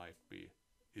Monster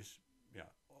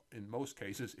in most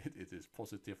cases it is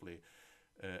positively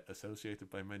associated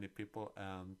by many people,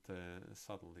 and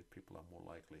suddenly people are more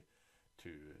likely to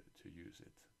use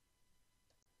it.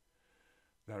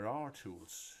 There are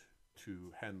tools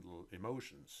to handle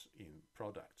emotions in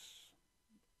products.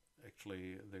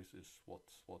 Actually, this is what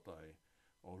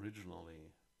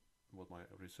my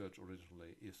research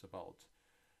originally is about.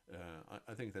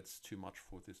 I think that's too much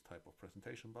for this type of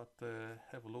presentation, but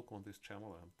have a look on this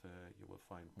channel and you will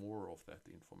find more of that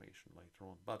information later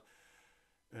on. But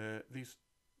these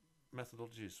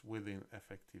methodologies within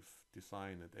affective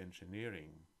design and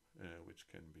engineering, which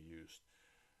can be used,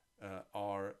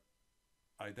 are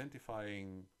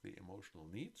identifying the emotional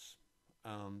needs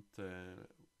and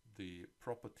the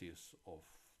properties of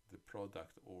the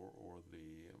product or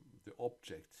the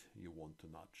object you want to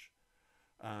nudge,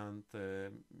 and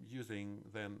using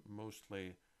then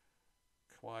mostly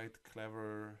quite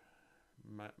clever,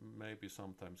 maybe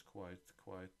sometimes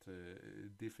quite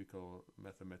difficult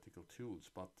mathematical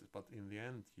tools, but in the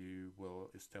end you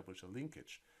will establish a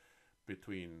linkage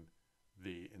between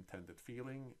the intended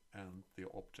feeling and the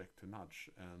object to nudge,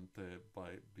 and by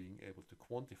being able to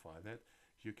quantify that,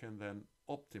 you can then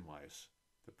optimize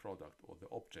the product or the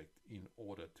object in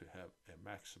order to have a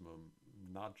maximum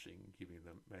nudging, giving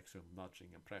them maximum nudging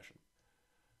impression.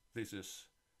 This is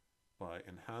by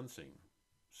enhancing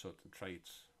certain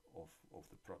traits of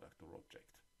the product or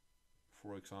object.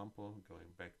 For example,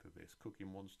 going back to this Cookie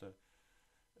Monster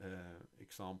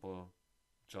example,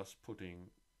 just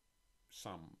putting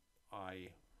some eye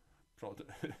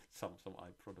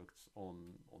products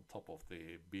on top of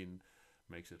the bin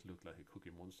makes it look like a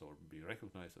Cookie Monster or be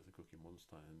recognized as a Cookie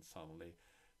Monster, and suddenly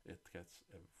it gets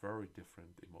a very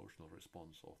different emotional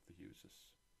response of the users.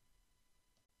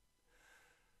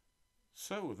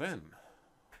 So then,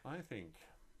 I think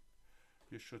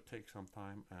you should take some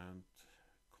time and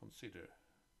consider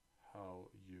how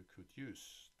you could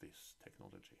use this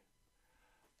technology.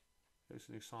 Here's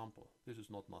an example. This is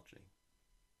not nudging.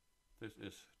 This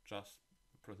is just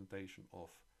a presentation of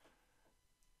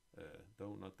a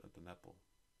donut and an apple.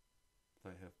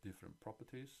 They have different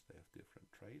properties, they have different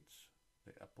traits.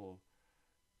 The apple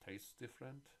tastes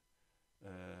different,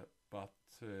 but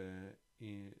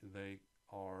they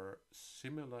are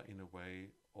similar in a way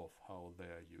of how they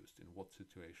are used, in what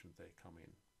situation they come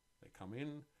in. They come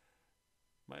in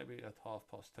maybe at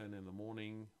 10:30 in the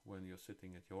morning when you're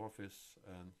sitting at your office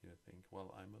and you think,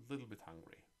 well, I'm a little bit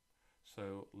hungry,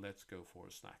 so let's go for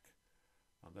a snack.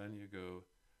 And then you go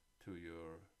to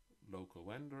your local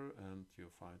vendor and you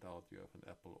find out you have an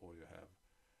apple or you have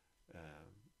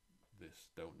this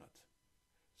donut.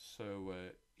 So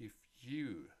if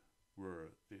you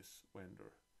were this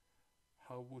vendor,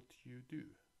 how would you do?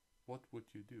 What would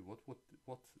you do?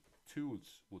 What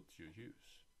tools would you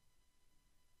use?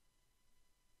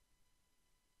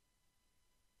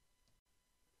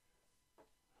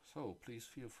 So please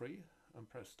feel free and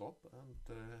press stop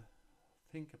and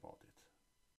think about it.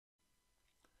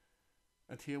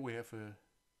 And here we have a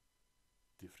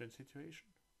different situation,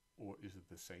 or is it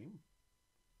the same?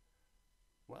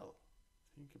 Well,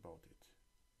 think about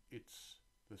it. It's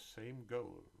the same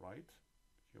goal, right?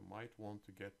 You might want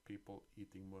to get people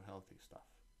eating more healthy stuff.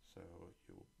 So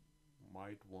you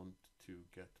might want to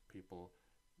get people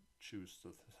choose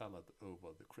the salad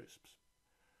over the crisps.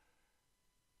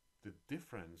 The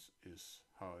difference is,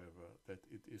 however, that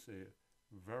it is a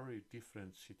very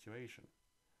different situation.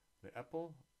 The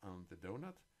apple and the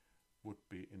donut would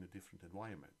be in a different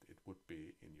environment. It would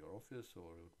be in your office,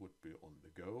 or it would be on the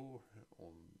go,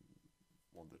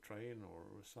 on the train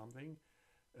or something.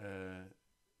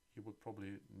 You would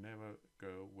probably never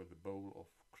go with a bowl of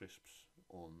crisps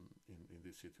in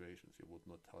these situations. You would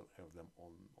not have them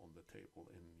on the table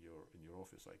in your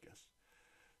office, I guess.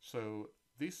 So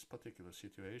this particular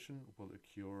situation will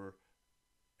occur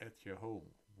at your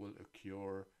home, will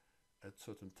occur at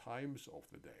certain times of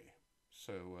the day.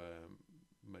 So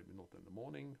maybe not in the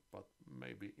morning, but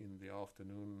maybe in the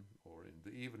afternoon or in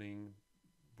the evening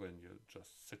when you're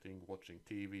just sitting watching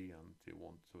TV and you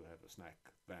want to have a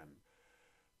snack.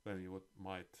 Then you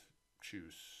might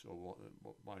choose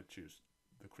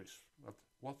the crisp. But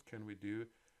what can we do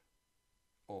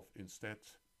of instead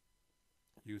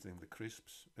using the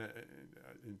crisps,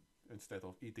 instead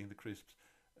of eating the crisps,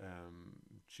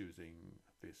 choosing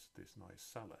this nice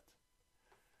salad?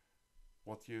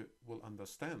 What you will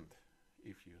understand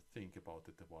if you think about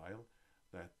it a while,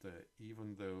 that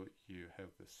even though you have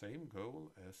the same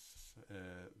goal as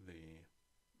the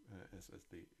as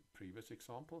the previous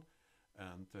example,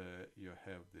 and you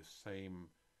have the same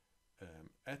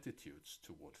attitudes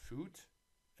toward food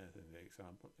as in the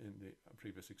example. In the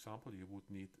previous example, you would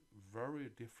need very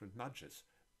different nudges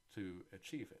to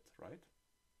achieve it, right?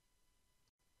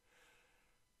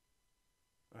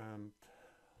 And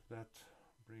that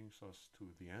brings us to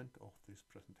the end of this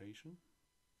presentation.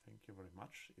 Thank you very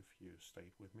much if you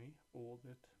stayed with me all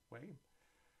that way.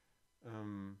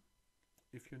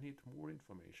 If you need more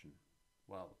information,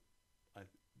 well, I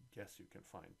guess you can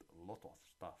find a lot of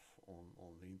stuff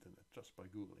on the internet just by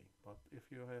Googling. But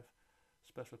if you have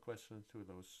special questions to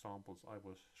those samples I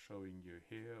was showing you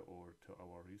here or to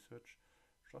our research,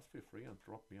 just feel free and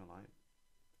drop me a line.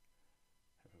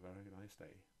 Have a very nice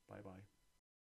day. Bye bye.